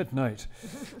till midnight.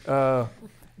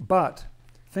 But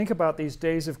think about these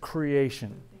days of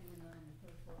creation.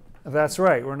 That's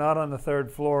right. We're not on the 3rd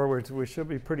floor. We should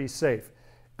be pretty safe.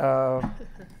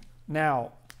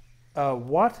 Now,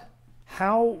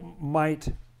 how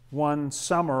might one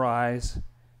summarize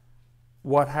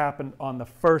what happened on the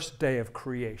first day of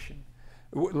creation?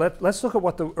 Let's look at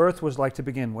what the earth was like to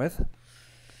begin with.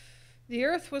 The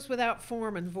earth was without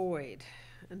form and void,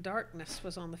 and darkness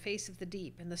was on the face of the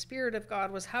deep, and the Spirit of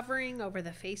God was hovering over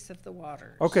the face of the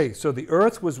waters. Okay, so the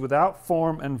earth was without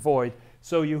form and void.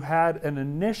 So you had an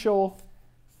initial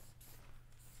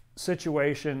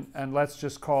situation, and let's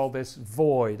just call this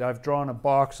void. I've drawn a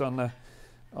box on the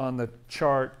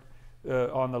chart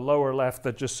on the lower left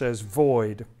that just says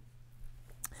void.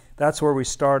 That's where we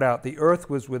start out. The earth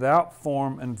was without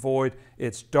form and void.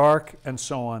 It's dark and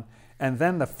so on. And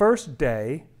then the first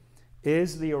day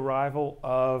is the arrival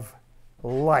of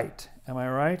light. Am I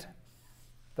right?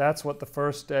 That's what the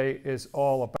first day is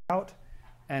all about.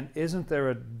 And isn't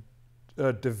there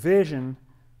a division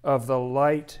of the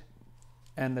light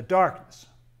and the darkness?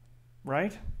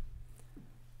 Right?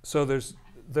 So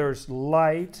there's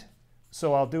light.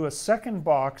 So I'll do a second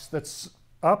box that's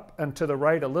up and to the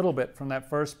right a little bit from that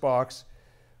first box,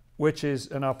 which is,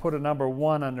 and I'll put a number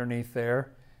 1 underneath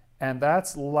there, and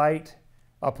that's light.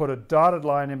 I'll put a dotted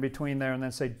line in between there and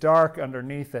then say dark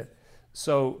underneath it.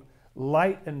 So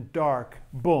light and dark,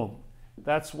 boom.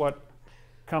 That's what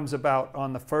comes about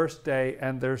on the first day,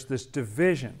 and there's this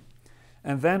division.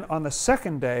 And then on the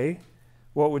second day,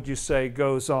 what would you say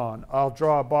goes on? I'll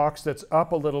draw a box that's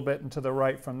up a little bit and to the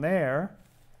right from there,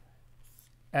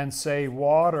 and say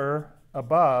water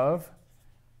above,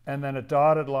 and then a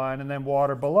dotted line, and then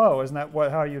water below. Isn't that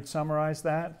how you'd summarize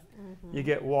that? Mm-hmm. You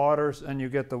get waters, and you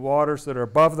get the waters that are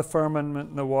above the firmament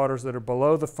and the waters that are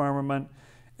below the firmament,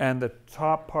 and the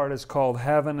top part is called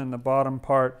heaven and the bottom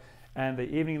part, and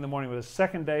the evening and the morning was the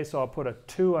second day, so I'll put a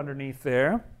 2 underneath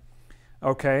there.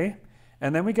 Okay,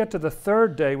 and then we get to the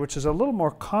third day, which is a little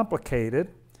more complicated.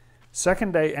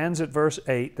 Second day ends at verse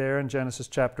 8 there in Genesis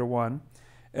chapter 1.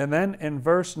 And then in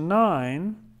verse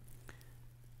 9,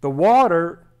 the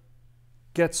water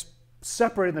gets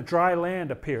separated and the dry land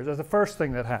appears. That's the first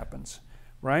thing that happens,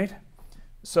 right?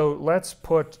 So let's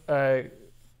put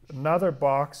another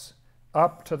box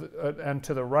up to the, and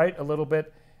to the right a little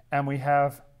bit, and we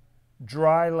have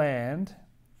dry land.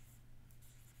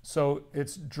 So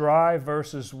it's dry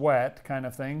versus wet kind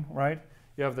of thing, right?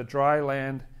 You have the dry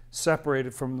land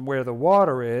separated from where the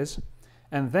water is,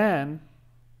 and then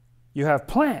you have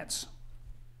plants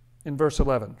in verse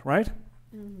 11, right?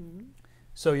 Mm-hmm.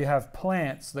 So you have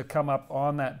plants that come up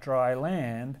on that dry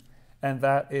land, and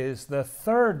that is the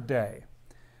third day.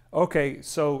 Okay,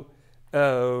 so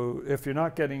if you're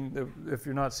not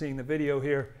seeing the video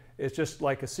here, it's just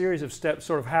like a series of steps,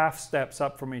 sort of half steps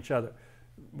up from each other.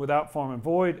 Without form and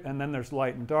void, and then there's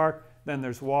light and dark, then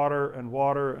there's water,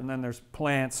 and then there's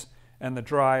plants and the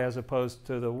dry as opposed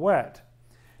to the wet.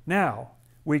 Now,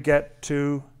 we get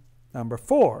to number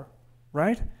 4,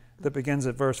 right? That begins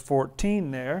at verse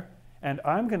 14 there, and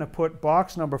I'm going to put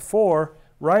box number 4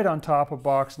 right on top of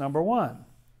box number 1.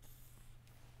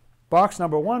 Box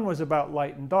number 1 was about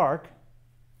light and dark.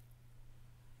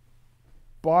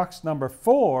 Box number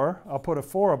 4, I'll put a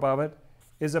 4 above it,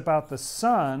 is about the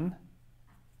sun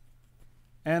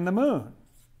and the moon,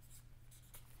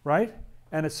 right?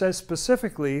 And it says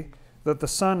specifically that the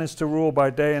sun is to rule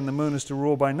by day and the moon is to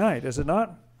rule by night, is it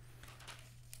not?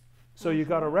 So you've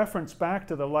got a reference back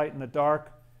to the light and the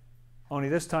dark, only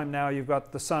this time now you've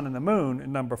got the sun and the moon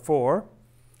in number 4.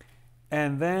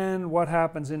 And then what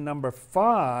happens in number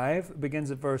 5,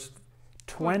 begins at verse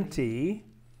 20,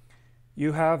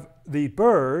 you have the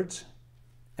birds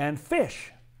and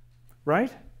fish,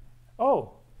 right?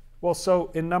 Oh, well, so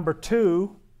in number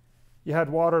 2, you had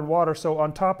water and water. So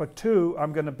on top of 2,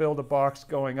 I'm going to build a box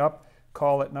going up,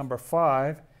 call it number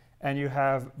 5, and you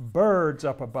have birds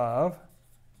up above,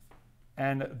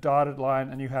 and a dotted line,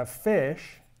 and you have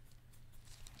fish.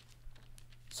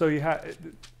 So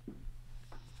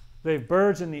they have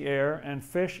birds in the air and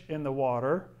fish in the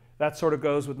water. That sort of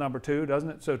goes with number 2, doesn't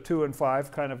it? So 2 and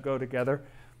 5 kind of go together.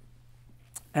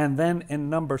 And then in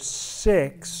number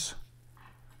 6,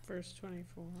 verse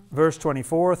 24. Verse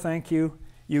 24, thank you.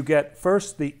 You get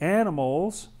first the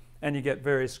animals, and you get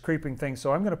various creeping things.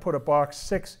 So I'm going to put a box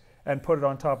 6 and put it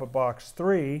on top of box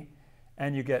 3,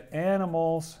 and you get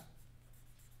animals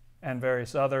and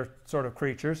various other sort of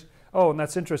creatures. Oh, and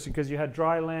that's interesting because you had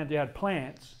dry land, you had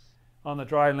plants on the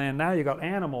dry land. Now you got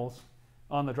animals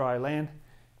on the dry land,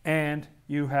 and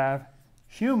you have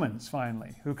humans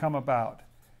finally who come about.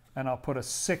 And I'll put a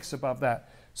 6 above that.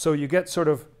 So you get sort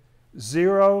of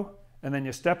 0, and then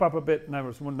you step up a bit,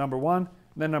 number 1,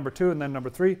 then number 2, and then number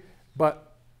 3.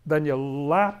 But then you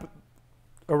lap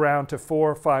around to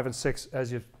 4, 5, and 6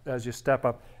 as you step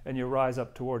up, and you rise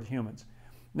up toward humans.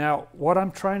 Now, what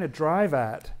I'm trying to drive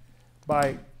at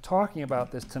by talking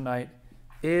about this tonight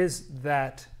is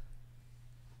that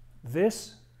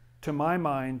this, to my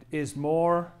mind, is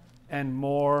more and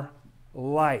more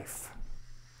life.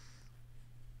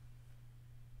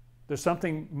 There's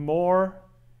something more.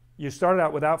 You started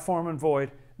out without form and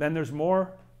void, then there's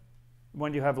more.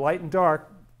 When you have light and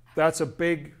dark, that's a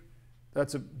big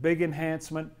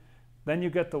enhancement. Then you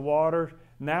get the water.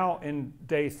 Now in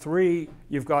day 3,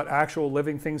 you've got actual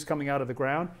living things coming out of the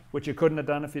ground, which you couldn't have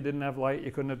done if you didn't have light.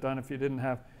 You couldn't have done if you didn't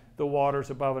have the waters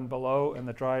above and below and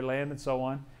the dry land and so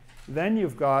on. Then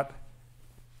you've got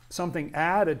something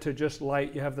added to just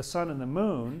light. You have the sun and the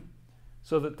moon,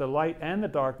 so that the light and the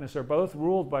darkness are both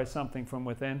ruled by something from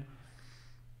within.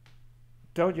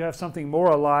 Don't you have something more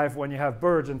alive when you have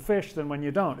birds and fish than when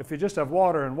you don't? If you just have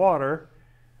water and water,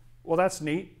 well, that's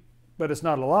neat, but it's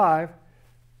not alive.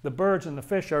 The birds and the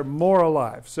fish are more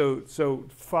alive. So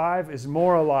 5 is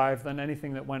more alive than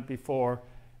anything that went before.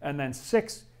 And then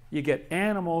 6, you get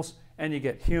animals and you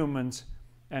get humans.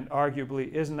 And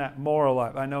arguably, isn't that more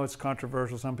alive? I know it's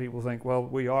controversial. Some people think, well,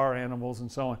 we are animals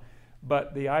and so on.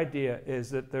 But the idea is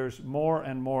that there's more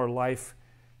and more life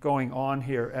going on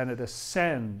here, and it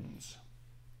ascends.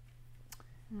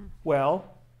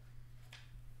 Well,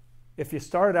 if you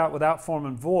started out without form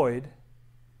and void,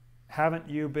 haven't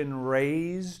you been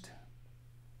raised?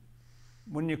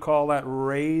 Wouldn't you call that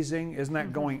raising? Isn't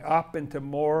that going up into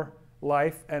more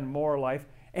life and more life?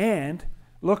 And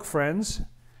look, friends,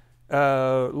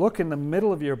 look in the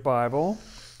middle of your Bible.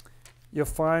 You'll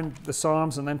find the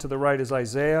Psalms, and then to the right is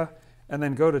Isaiah. And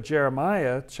then go to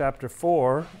Jeremiah chapter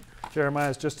 4. Jeremiah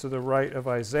is just to the right of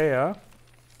Isaiah.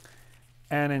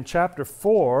 And in chapter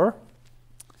 4,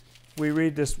 we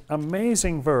read this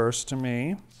amazing verse to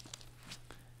me.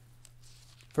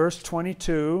 Verse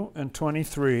 22 and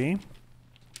 23.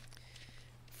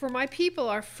 For my people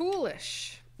are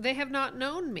foolish. They have not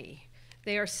known me.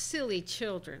 They are silly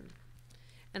children,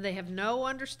 and they have no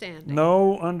understanding.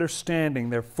 No understanding.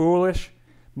 They're foolish.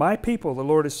 My people, the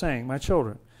Lord is saying, my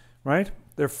children. Right?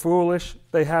 They're foolish.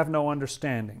 They have no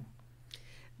understanding.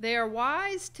 They are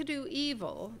wise to do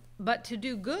evil, but to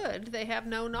do good they have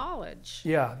no knowledge.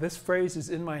 Yeah, this phrase is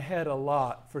in my head a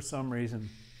lot for some reason.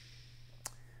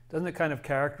 Doesn't it kind of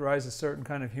characterize a certain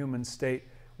kind of human state?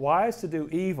 Wise to do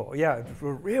evil. Yeah,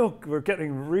 we're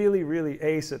getting really, really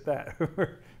ace at that.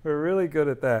 We're really good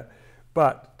at that.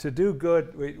 But to do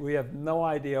good, we have no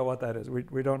idea what that is.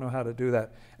 We don't know how to do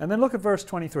that. And then look at verse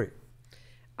 23.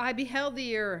 I beheld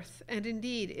the earth, and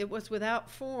indeed it was without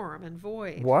form and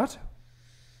void. What?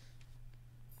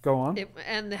 Go on.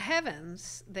 And the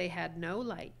heavens, they had no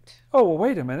light. Oh, well,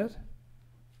 wait a minute.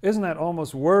 Isn't that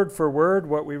almost word for word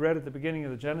what we read at the beginning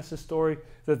of the Genesis story?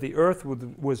 That the earth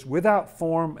was without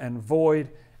form and void,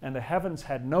 and the heavens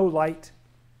had no light.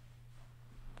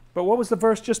 But what was the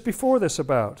verse just before this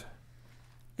about?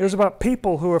 It was about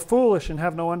people who are foolish and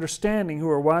have no understanding, who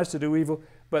are wise to do evil,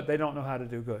 but they don't know how to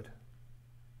do good.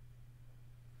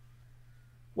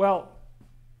 Well,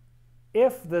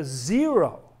 if the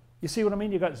zero, you see what I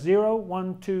mean? You got 0,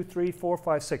 1, 2, 3, 4,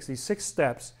 5, 6, these 6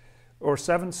 steps, or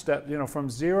 7 steps, from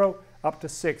 0 up to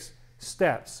 6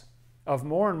 steps of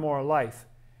more and more life.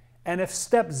 And if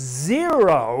step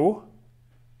 0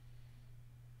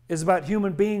 is about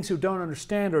human beings who don't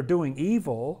understand or doing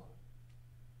evil,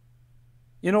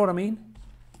 you know what I mean?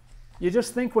 You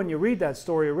just think when you read that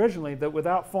story originally that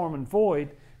without form and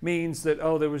void means that,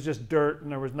 oh, there was just dirt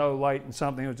and there was no light and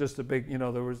something. It was just a big,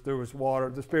 there was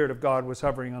water. The Spirit of God was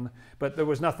hovering on, but there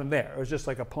was nothing there. It was just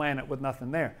like a planet with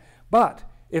nothing there. But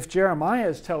if Jeremiah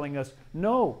is telling us,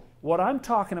 no, what I'm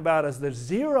talking about as the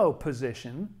 0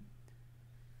 position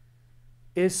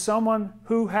is someone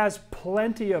who has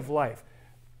plenty of life,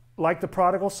 like the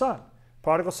prodigal son.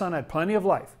 Prodigal son had plenty of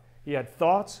life. He had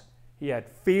thoughts, he had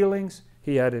feelings,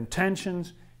 he had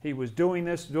intentions. He was doing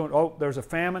this, oh, there's a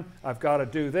famine, I've got to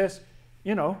do this.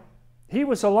 He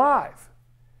was alive.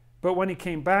 But when he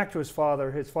came back to his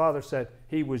father said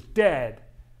he was dead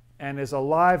and is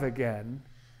alive again,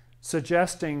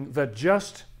 suggesting that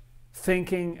just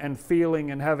thinking and feeling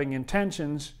and having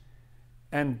intentions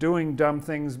and doing dumb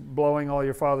things, blowing all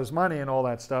your father's money and all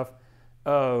that stuff,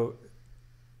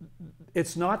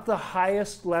 it's not the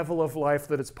highest level of life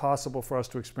that it's possible for us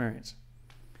to experience.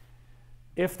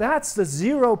 If that's the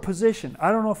 0 position,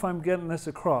 I don't know if I'm getting this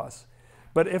across,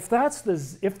 but if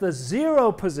the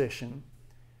 0 position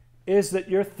is that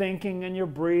you're thinking and you're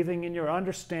breathing and you're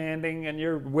understanding and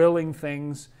you're willing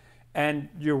things and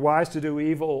you're wise to do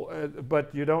evil,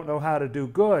 but you don't know how to do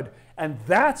good, and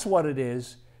that's what it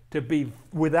is to be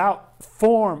without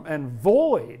form and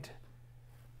void,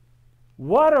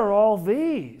 what are all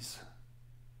these?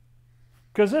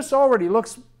 Because this already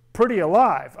looks pretty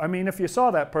alive. I mean, if you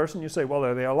saw that person, you say, well,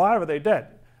 are they alive or are they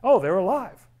dead? Oh, they're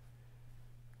alive.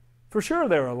 For sure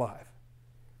they're alive.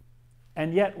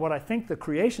 And yet what I think the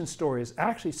creation story is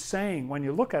actually saying, when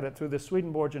you look at it through the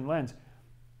Swedenborgian lens,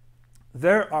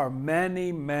 there are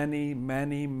many, many,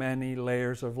 many, many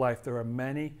layers of life. There are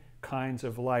many kinds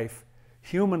of life,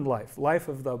 human life, life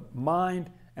of the mind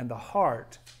and the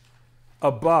heart,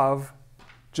 above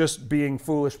just being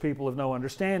foolish people of no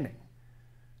understanding.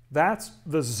 That's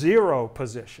the 0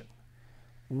 position.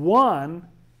 1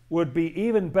 would be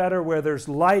even better, where there's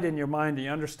light in your mind and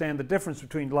you understand the difference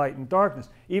between light and darkness.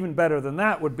 Even better than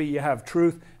that would be you have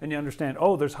truth and you understand,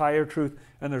 oh, there's higher truth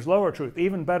and there's lower truth.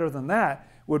 Even better than that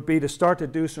would be to start to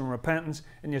do some repentance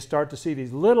and you start to see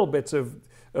these little bits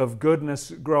of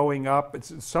goodness growing up.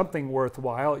 It's something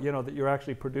worthwhile, that you're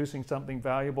actually producing something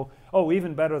valuable. Oh,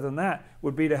 even better than that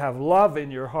would be to have love in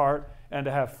your heart and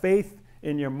to have faith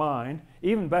in your mind.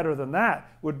 Even better than that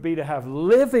would be to have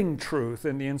living truth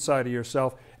in the inside of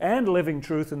yourself and living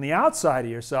truth in the outside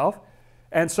of yourself.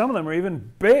 And some of them are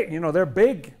even big, they're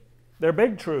big. They're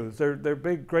big truths. They're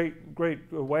big,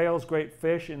 great whales, great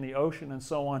fish in the ocean and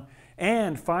so on.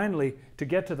 And finally, to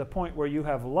get to the point where you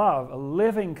have love, a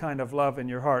living kind of love in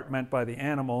your heart meant by the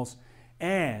animals.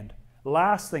 And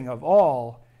last thing of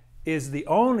all is the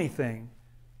only thing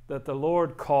that the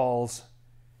Lord calls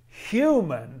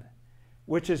human,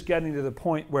 which is getting to the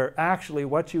point where actually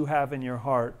what you have in your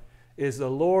heart is the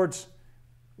Lord's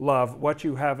love. What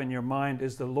you have in your mind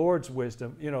is the Lord's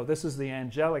wisdom. This is the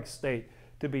angelic state,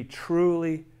 to be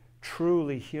truly,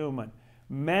 truly human.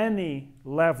 Many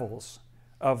levels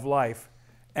of life.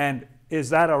 And is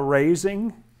that a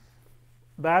raising?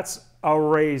 That's a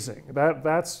raising.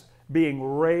 That's being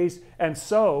raised. And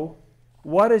so,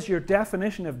 what is your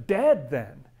definition of dead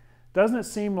then? Doesn't it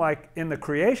seem like in the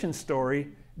creation story,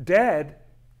 dead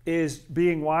is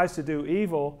being wise to do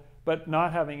evil, but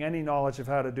not having any knowledge of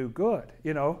how to do good?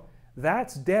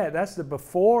 That's dead. That's the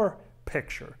before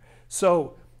picture.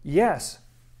 So, yes,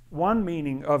 one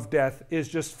meaning of death is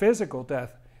just physical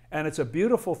death. And it's a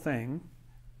beautiful thing,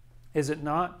 is it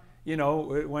not?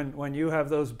 When you have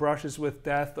those brushes with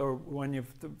death, or when you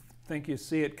think you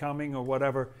see it coming or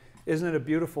whatever, isn't it a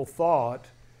beautiful thought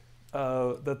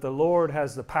that the Lord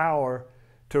has the power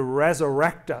to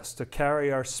resurrect us, to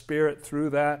carry our spirit through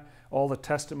that, all the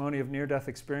testimony of near-death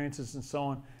experiences and so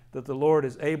on, that the Lord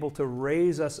is able to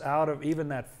raise us out of even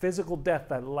that physical death,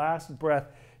 that last breath.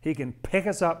 He can pick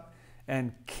us up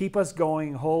and keep us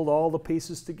going, hold all the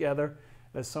pieces together.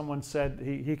 As someone said,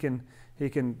 he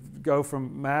can go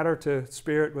from matter to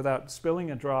spirit without spilling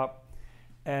a drop,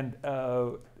 and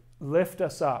lift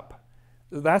us up.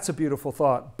 That's a beautiful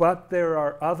thought. But there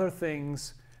are other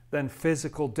things than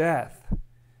physical death.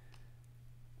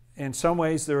 In some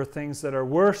ways, there are things that are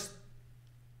worse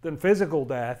than physical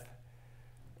death.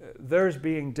 There's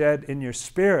being dead in your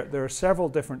spirit. There are several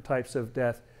different types of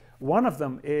death. One of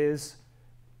them is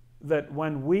that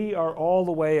when we are all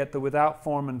the way at the without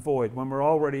form and void, when we're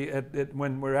already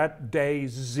when we're at day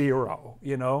zero,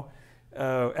 you know,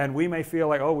 and we may feel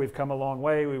like, oh, we've come a long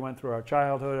way. We went through our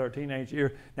childhood, our teenage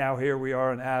year. Now here we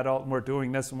are, an adult, and we're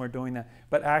doing this and we're doing that.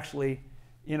 But actually,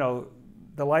 you know,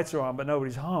 the lights are on, but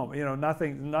nobody's home. You know,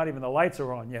 nothing. Not even the lights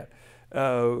are on yet.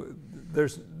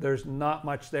 There's not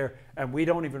much there, and we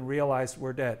don't even realize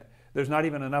we're dead. There's not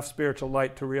even enough spiritual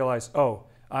light to realize, oh,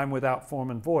 I'm without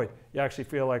form and void. You actually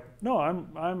feel like, no,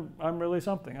 I'm really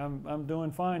something. I'm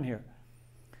doing fine here.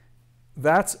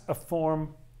 That's a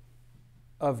form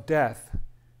of death,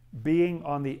 being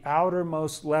on the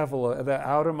outermost level, the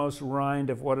outermost rind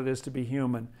of what it is to be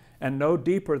human, and no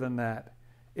deeper than that,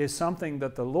 is something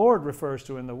that the Lord refers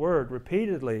to in the Word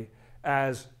repeatedly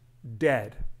as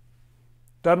dead.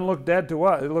 Doesn't look dead to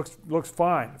us. It looks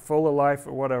fine, full of life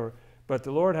or whatever. But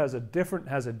the Lord has a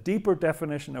deeper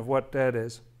definition of what dead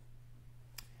is.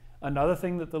 Another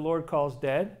thing that the Lord calls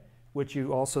dead, which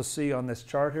you also see on this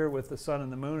chart here with the sun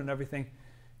and the moon and everything,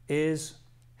 is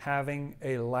having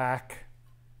a lack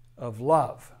of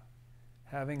love.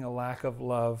 Having a lack of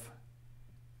love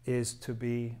is to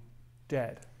be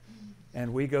dead.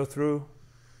 And we go through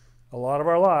a lot of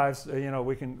our lives, you know,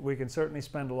 we can certainly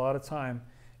spend a lot of time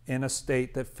in a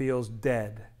state that feels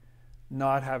dead,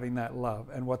 not having that love.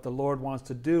 And what the Lord wants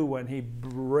to do when He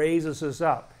raises us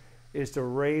up is to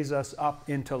raise us up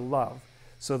into love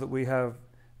so that we have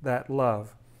that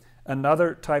love.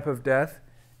 Another type of death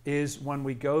is when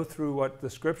we go through what the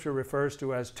Scripture refers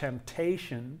to as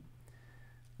temptation,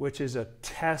 which is a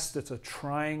test, it's a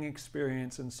trying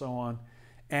experience and so on.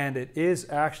 And it is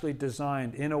actually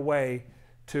designed in a way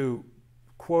to,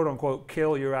 quote unquote,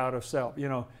 kill your outer self. You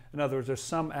know, in other words, there's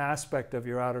some aspect of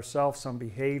your outer self, some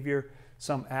behavior,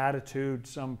 some attitude,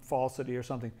 some falsity or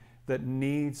something that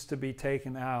needs to be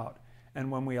taken out. And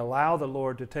when we allow the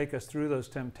Lord to take us through those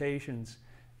temptations,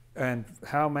 and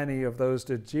how many of those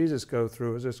did Jesus go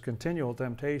through? It was just continual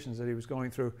temptations that He was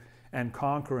going through and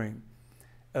conquering.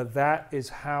 That is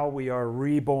how we are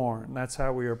reborn. That's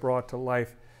how we are brought to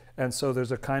life. And so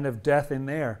there's a kind of death in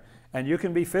there. And you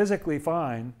can be physically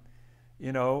fine,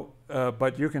 you know,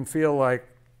 but you can feel like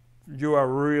you are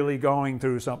really going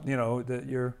through something, you know, that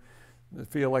you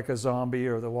feel like a zombie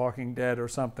or the Walking Dead or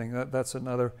something. That's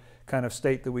another kind of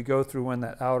state that we go through when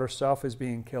that outer self is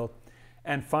being killed.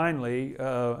 And finally,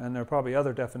 and there are probably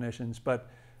other definitions, but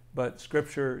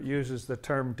Scripture uses the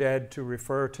term dead to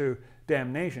refer to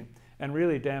damnation. And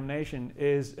really, damnation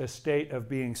is a state of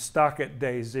being stuck at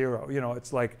day zero. You know,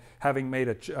 it's like having made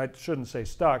I shouldn't say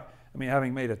stuck, I mean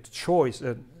having made a choice,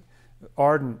 an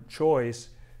ardent choice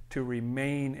to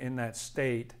remain in that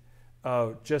state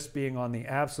of just being on the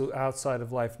absolute outside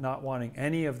of life, not wanting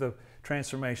any of the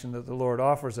transformation that the Lord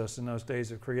offers us in those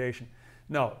days of creation.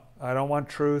 No, I don't want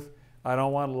truth. I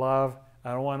don't want love.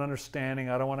 I don't want understanding.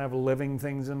 I don't want to have living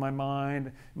things in my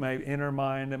mind, my inner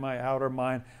mind and my outer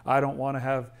mind. I don't want to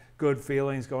have good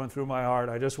feelings going through my heart.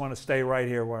 I just want to stay right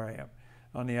here where I am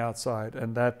on the outside.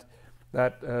 And that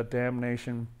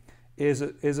damnation is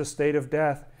a state of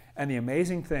death. And the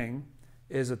amazing thing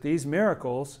is that these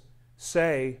miracles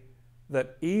say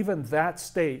that even that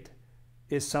state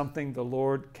is something the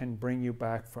Lord can bring you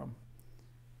back from.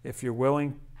 If you're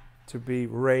willing to be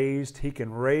raised, He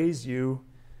can raise you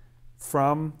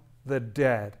from the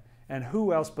dead. And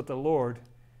who else but the Lord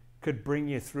could bring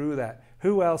you through that?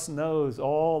 Who else knows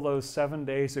all those 7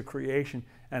 days of creation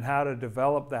and how to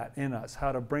develop that in us,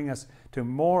 how to bring us to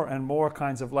more and more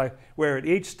kinds of life, where at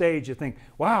each stage you think,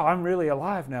 wow, I'm really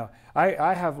alive now.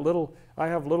 I have little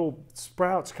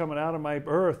sprouts coming out of my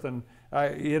earth, and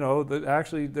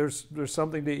actually there's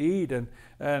something to eat, and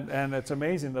it's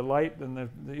amazing, the light, and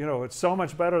it's so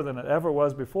much better than it ever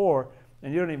was before,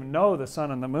 and you don't even know the sun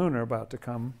and the moon are about to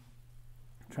come,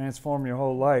 transform your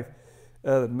whole life.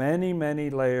 Many, many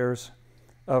layers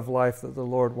of life that the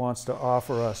Lord wants to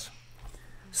offer us.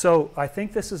 So I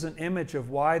think this is an image of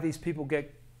why these people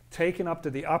get taken up to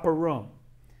the upper room.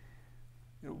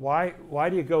 Why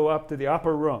do you go up to the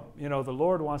upper room? The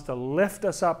Lord wants to lift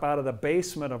us up out of the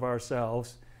basement of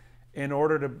ourselves in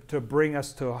order to bring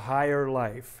us to a higher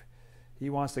life. He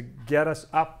wants to get us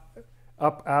up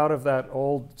out of that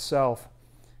old self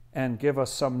and give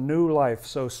us some new life.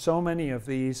 So many of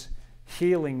these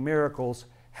healing miracles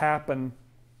happen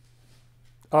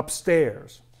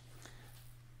upstairs.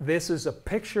 This is a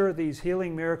picture. These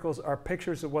healing miracles are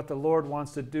pictures of what the Lord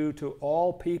wants to do to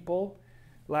all people.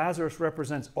 Lazarus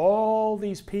represents all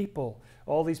these people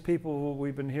who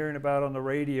we've been hearing about on the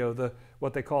radio,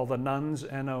 what they call the nuns,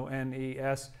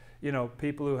 N-O-N-E-S,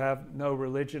 people who have no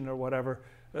religion or whatever.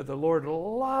 The Lord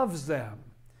loves them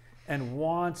and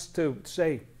wants to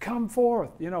say, come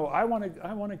forth. I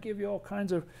want to give you all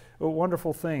kinds of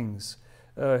wonderful things.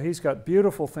 He's got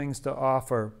beautiful things to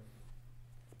offer.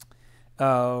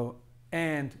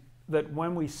 And that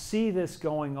when we see this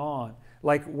going on,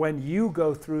 like when you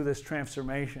go through this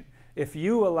transformation, if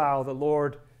you allow the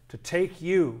Lord to take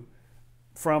you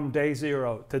from day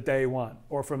 0 to day 1,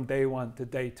 or from day 1 to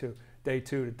day 2, day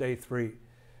 2 to day 3,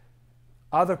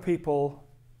 other people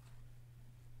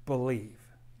believe.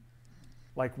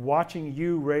 Like watching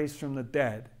you raised from the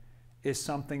dead is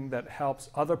something that helps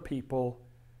other people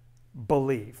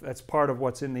believe. That's part of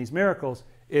what's in these miracles,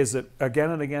 is that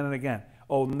again and again and again,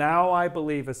 oh, now I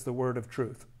believe it's the word of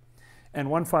truth. And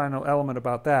one final element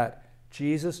about that,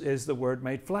 Jesus is the Word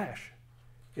made flesh.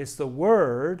 It's the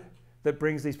Word that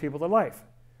brings these people to life.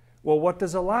 Well, what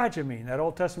does Elijah mean, that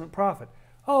Old Testament prophet?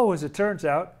 Oh, as it turns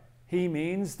out, he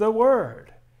means the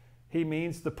Word. He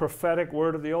means the prophetic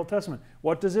word of the Old Testament.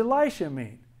 What does Elisha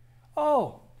mean?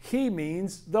 Oh, he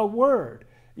means the Word.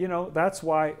 That's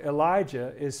why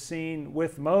Elijah is seen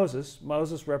with Moses.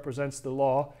 Moses represents the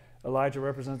law. Elijah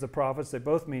represents the prophets. They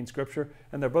both mean Scripture,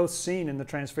 and they're both seen in the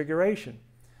Transfiguration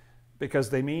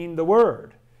because they mean the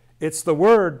Word. It's the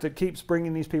Word that keeps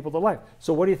bringing these people to life.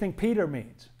 So what do you think Peter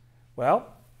means?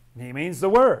 Well, he means the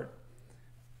Word.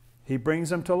 He brings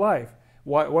them to life.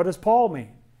 What does Paul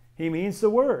mean? He means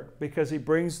the Word because he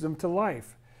brings them to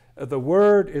life. The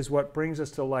Word is what brings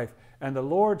us to life. And the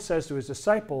Lord says to his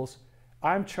disciples,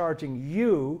 I'm charging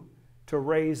you to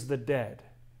raise the dead.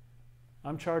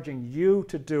 I'm charging you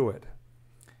to do it.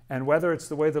 And whether it's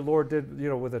the way the Lord did,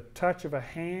 with a touch of a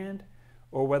hand,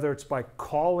 or whether it's by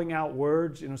calling out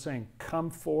words, saying,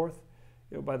 come forth,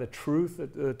 by the truth,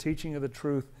 the teaching of the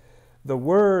truth, the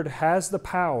Word has the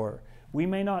power. We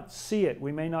may not see it.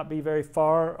 We may not be very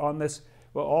far on this.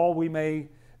 Well, all we may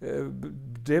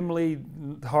dimly,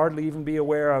 hardly even be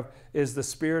aware of is the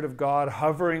Spirit of God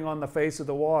hovering on the face of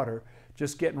the water,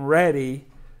 just getting ready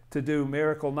to do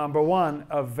miracle number 1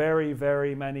 of very,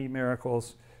 very many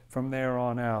miracles from there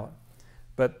on out.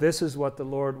 But this is what the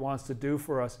Lord wants to do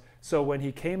for us. So when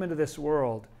he came into this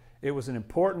world, it was an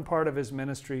important part of his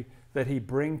ministry that he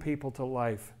bring people to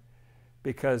life,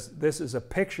 because this is a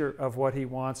picture of what he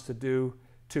wants to do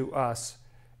to us.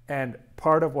 And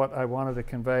part of what I wanted to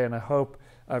convey, and I hope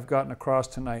I've gotten across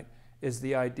tonight, is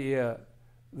the idea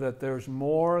that there's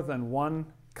more than one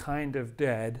kind of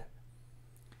dead,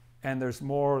 and there's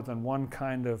more than one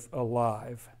kind of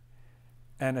alive.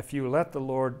 And if you let the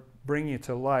Lord bring you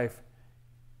to life,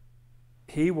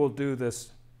 he will do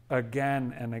this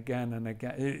again and again and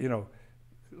again.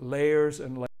 Layers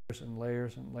and layers and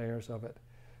layers and layers of it.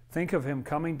 Think of him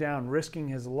coming down, risking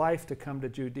his life to come to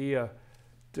Judea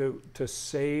to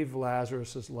save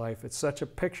Lazarus' life. It's such a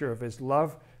picture of his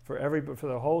love for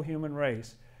the whole human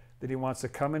race, that he wants to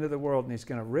come into the world, and he's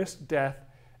going to risk death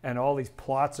and all these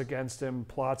plots against him,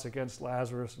 plots against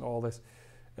Lazarus and all this,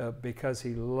 because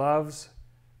he loves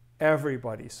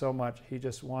everybody so much. He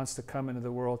just wants to come into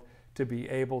the world to be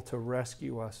able to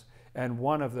rescue us. And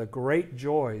one of the great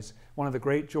joys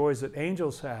that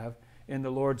angels have in the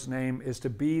Lord's name is to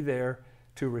be there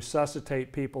to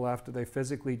resuscitate people after they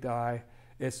physically die.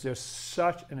 It's just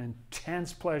such an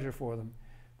intense pleasure for them.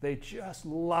 They just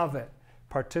love it,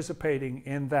 participating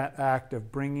in that act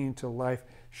of bringing to life,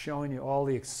 showing you all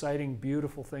the exciting,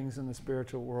 beautiful things in the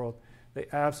spiritual world. They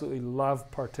absolutely love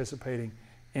participating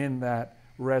in that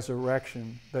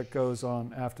resurrection that goes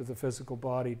on after the physical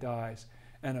body dies.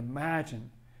 And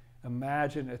imagine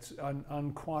it's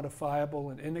unquantifiable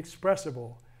and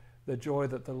inexpressible, the joy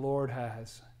that the Lord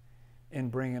has in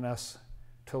bringing us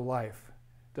to life.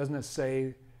 Doesn't it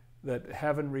say that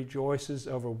heaven rejoices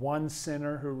over one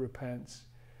sinner who repents?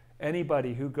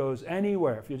 Anybody who goes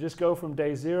anywhere, if you just go from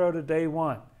day 0 to day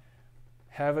 1,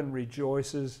 heaven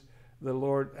rejoices. The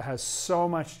Lord has so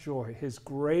much joy. His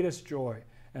greatest joy,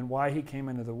 and why he came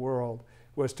into the world,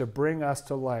 was to bring us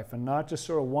to life, and not just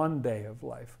sort of one day of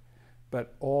life,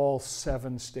 but all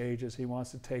 7 stages. He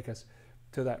wants to take us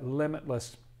to that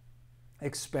limitless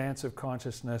expanse of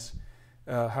consciousness,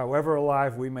 however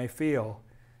alive we may feel.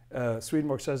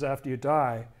 Swedenborg says after you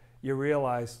die, you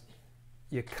realize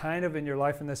you kind of, in your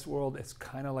life in this world, it's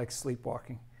kind of like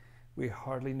sleepwalking. We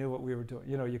hardly knew what we were doing.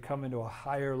 You know, you come into a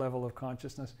higher level of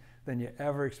consciousness than you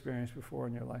ever experienced before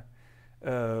in your life.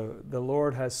 The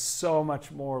Lord has so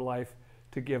much more life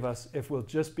to give us if we'll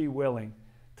just be willing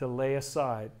to lay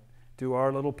aside, do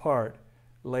our little part,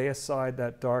 lay aside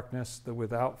that darkness, the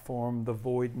without form, the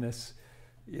voidness,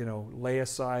 you know, lay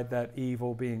aside that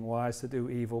evil, being wise to do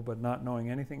evil but not knowing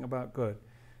anything about good,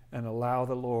 and allow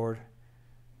the Lord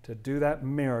to do that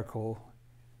miracle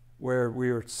where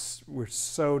we're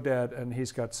so dead and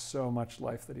he's got so much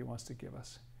life that he wants to give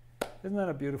us. Isn't that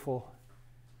a beautiful,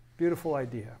 beautiful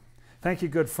idea? Thank you,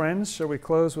 good friends. Shall we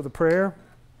close with a prayer?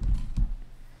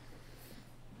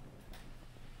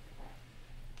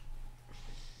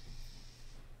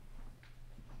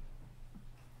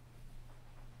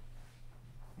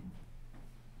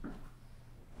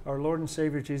 Our Lord and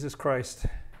Savior Jesus Christ,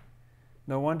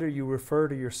 no wonder you refer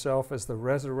to yourself as the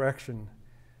resurrection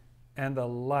and the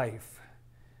life.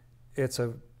 It's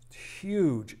a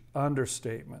huge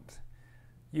understatement.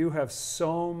 You have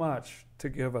so much to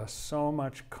give us, so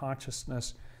much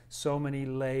consciousness, so many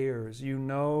layers. You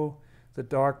know the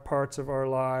dark parts of our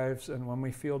lives, and when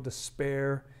we feel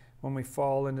despair, when we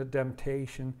fall into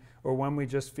temptation, or when we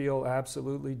just feel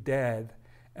absolutely dead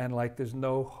and like there's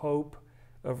no hope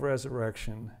of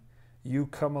resurrection, you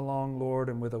come along, Lord,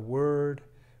 and with a word,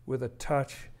 with a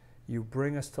touch, you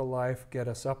bring us to life, get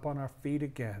us up on our feet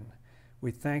again. We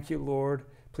thank you, Lord.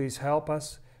 Please help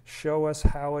us, show us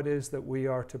how it is that we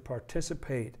are to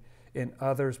participate in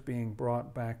others being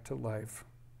brought back to life.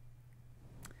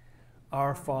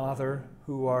 Our Father,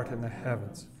 who art in the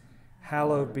heavens,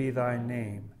 hallowed be thy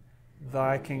name.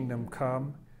 Thy kingdom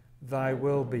come, thy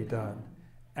will be done,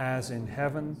 as in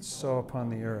heaven, so upon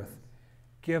the earth.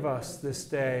 Give us this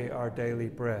day our daily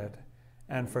bread,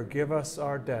 and forgive us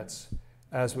our debts,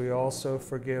 as we also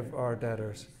forgive our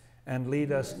debtors. And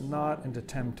lead us not into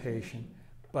temptation,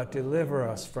 but deliver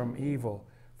us from evil.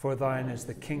 For thine is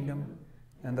the kingdom,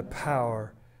 and the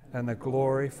power, and the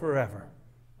glory forever.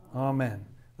 Amen.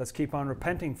 Let's keep on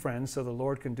repenting, friends, so the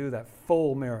Lord can do that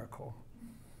full miracle.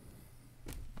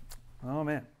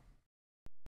 Amen.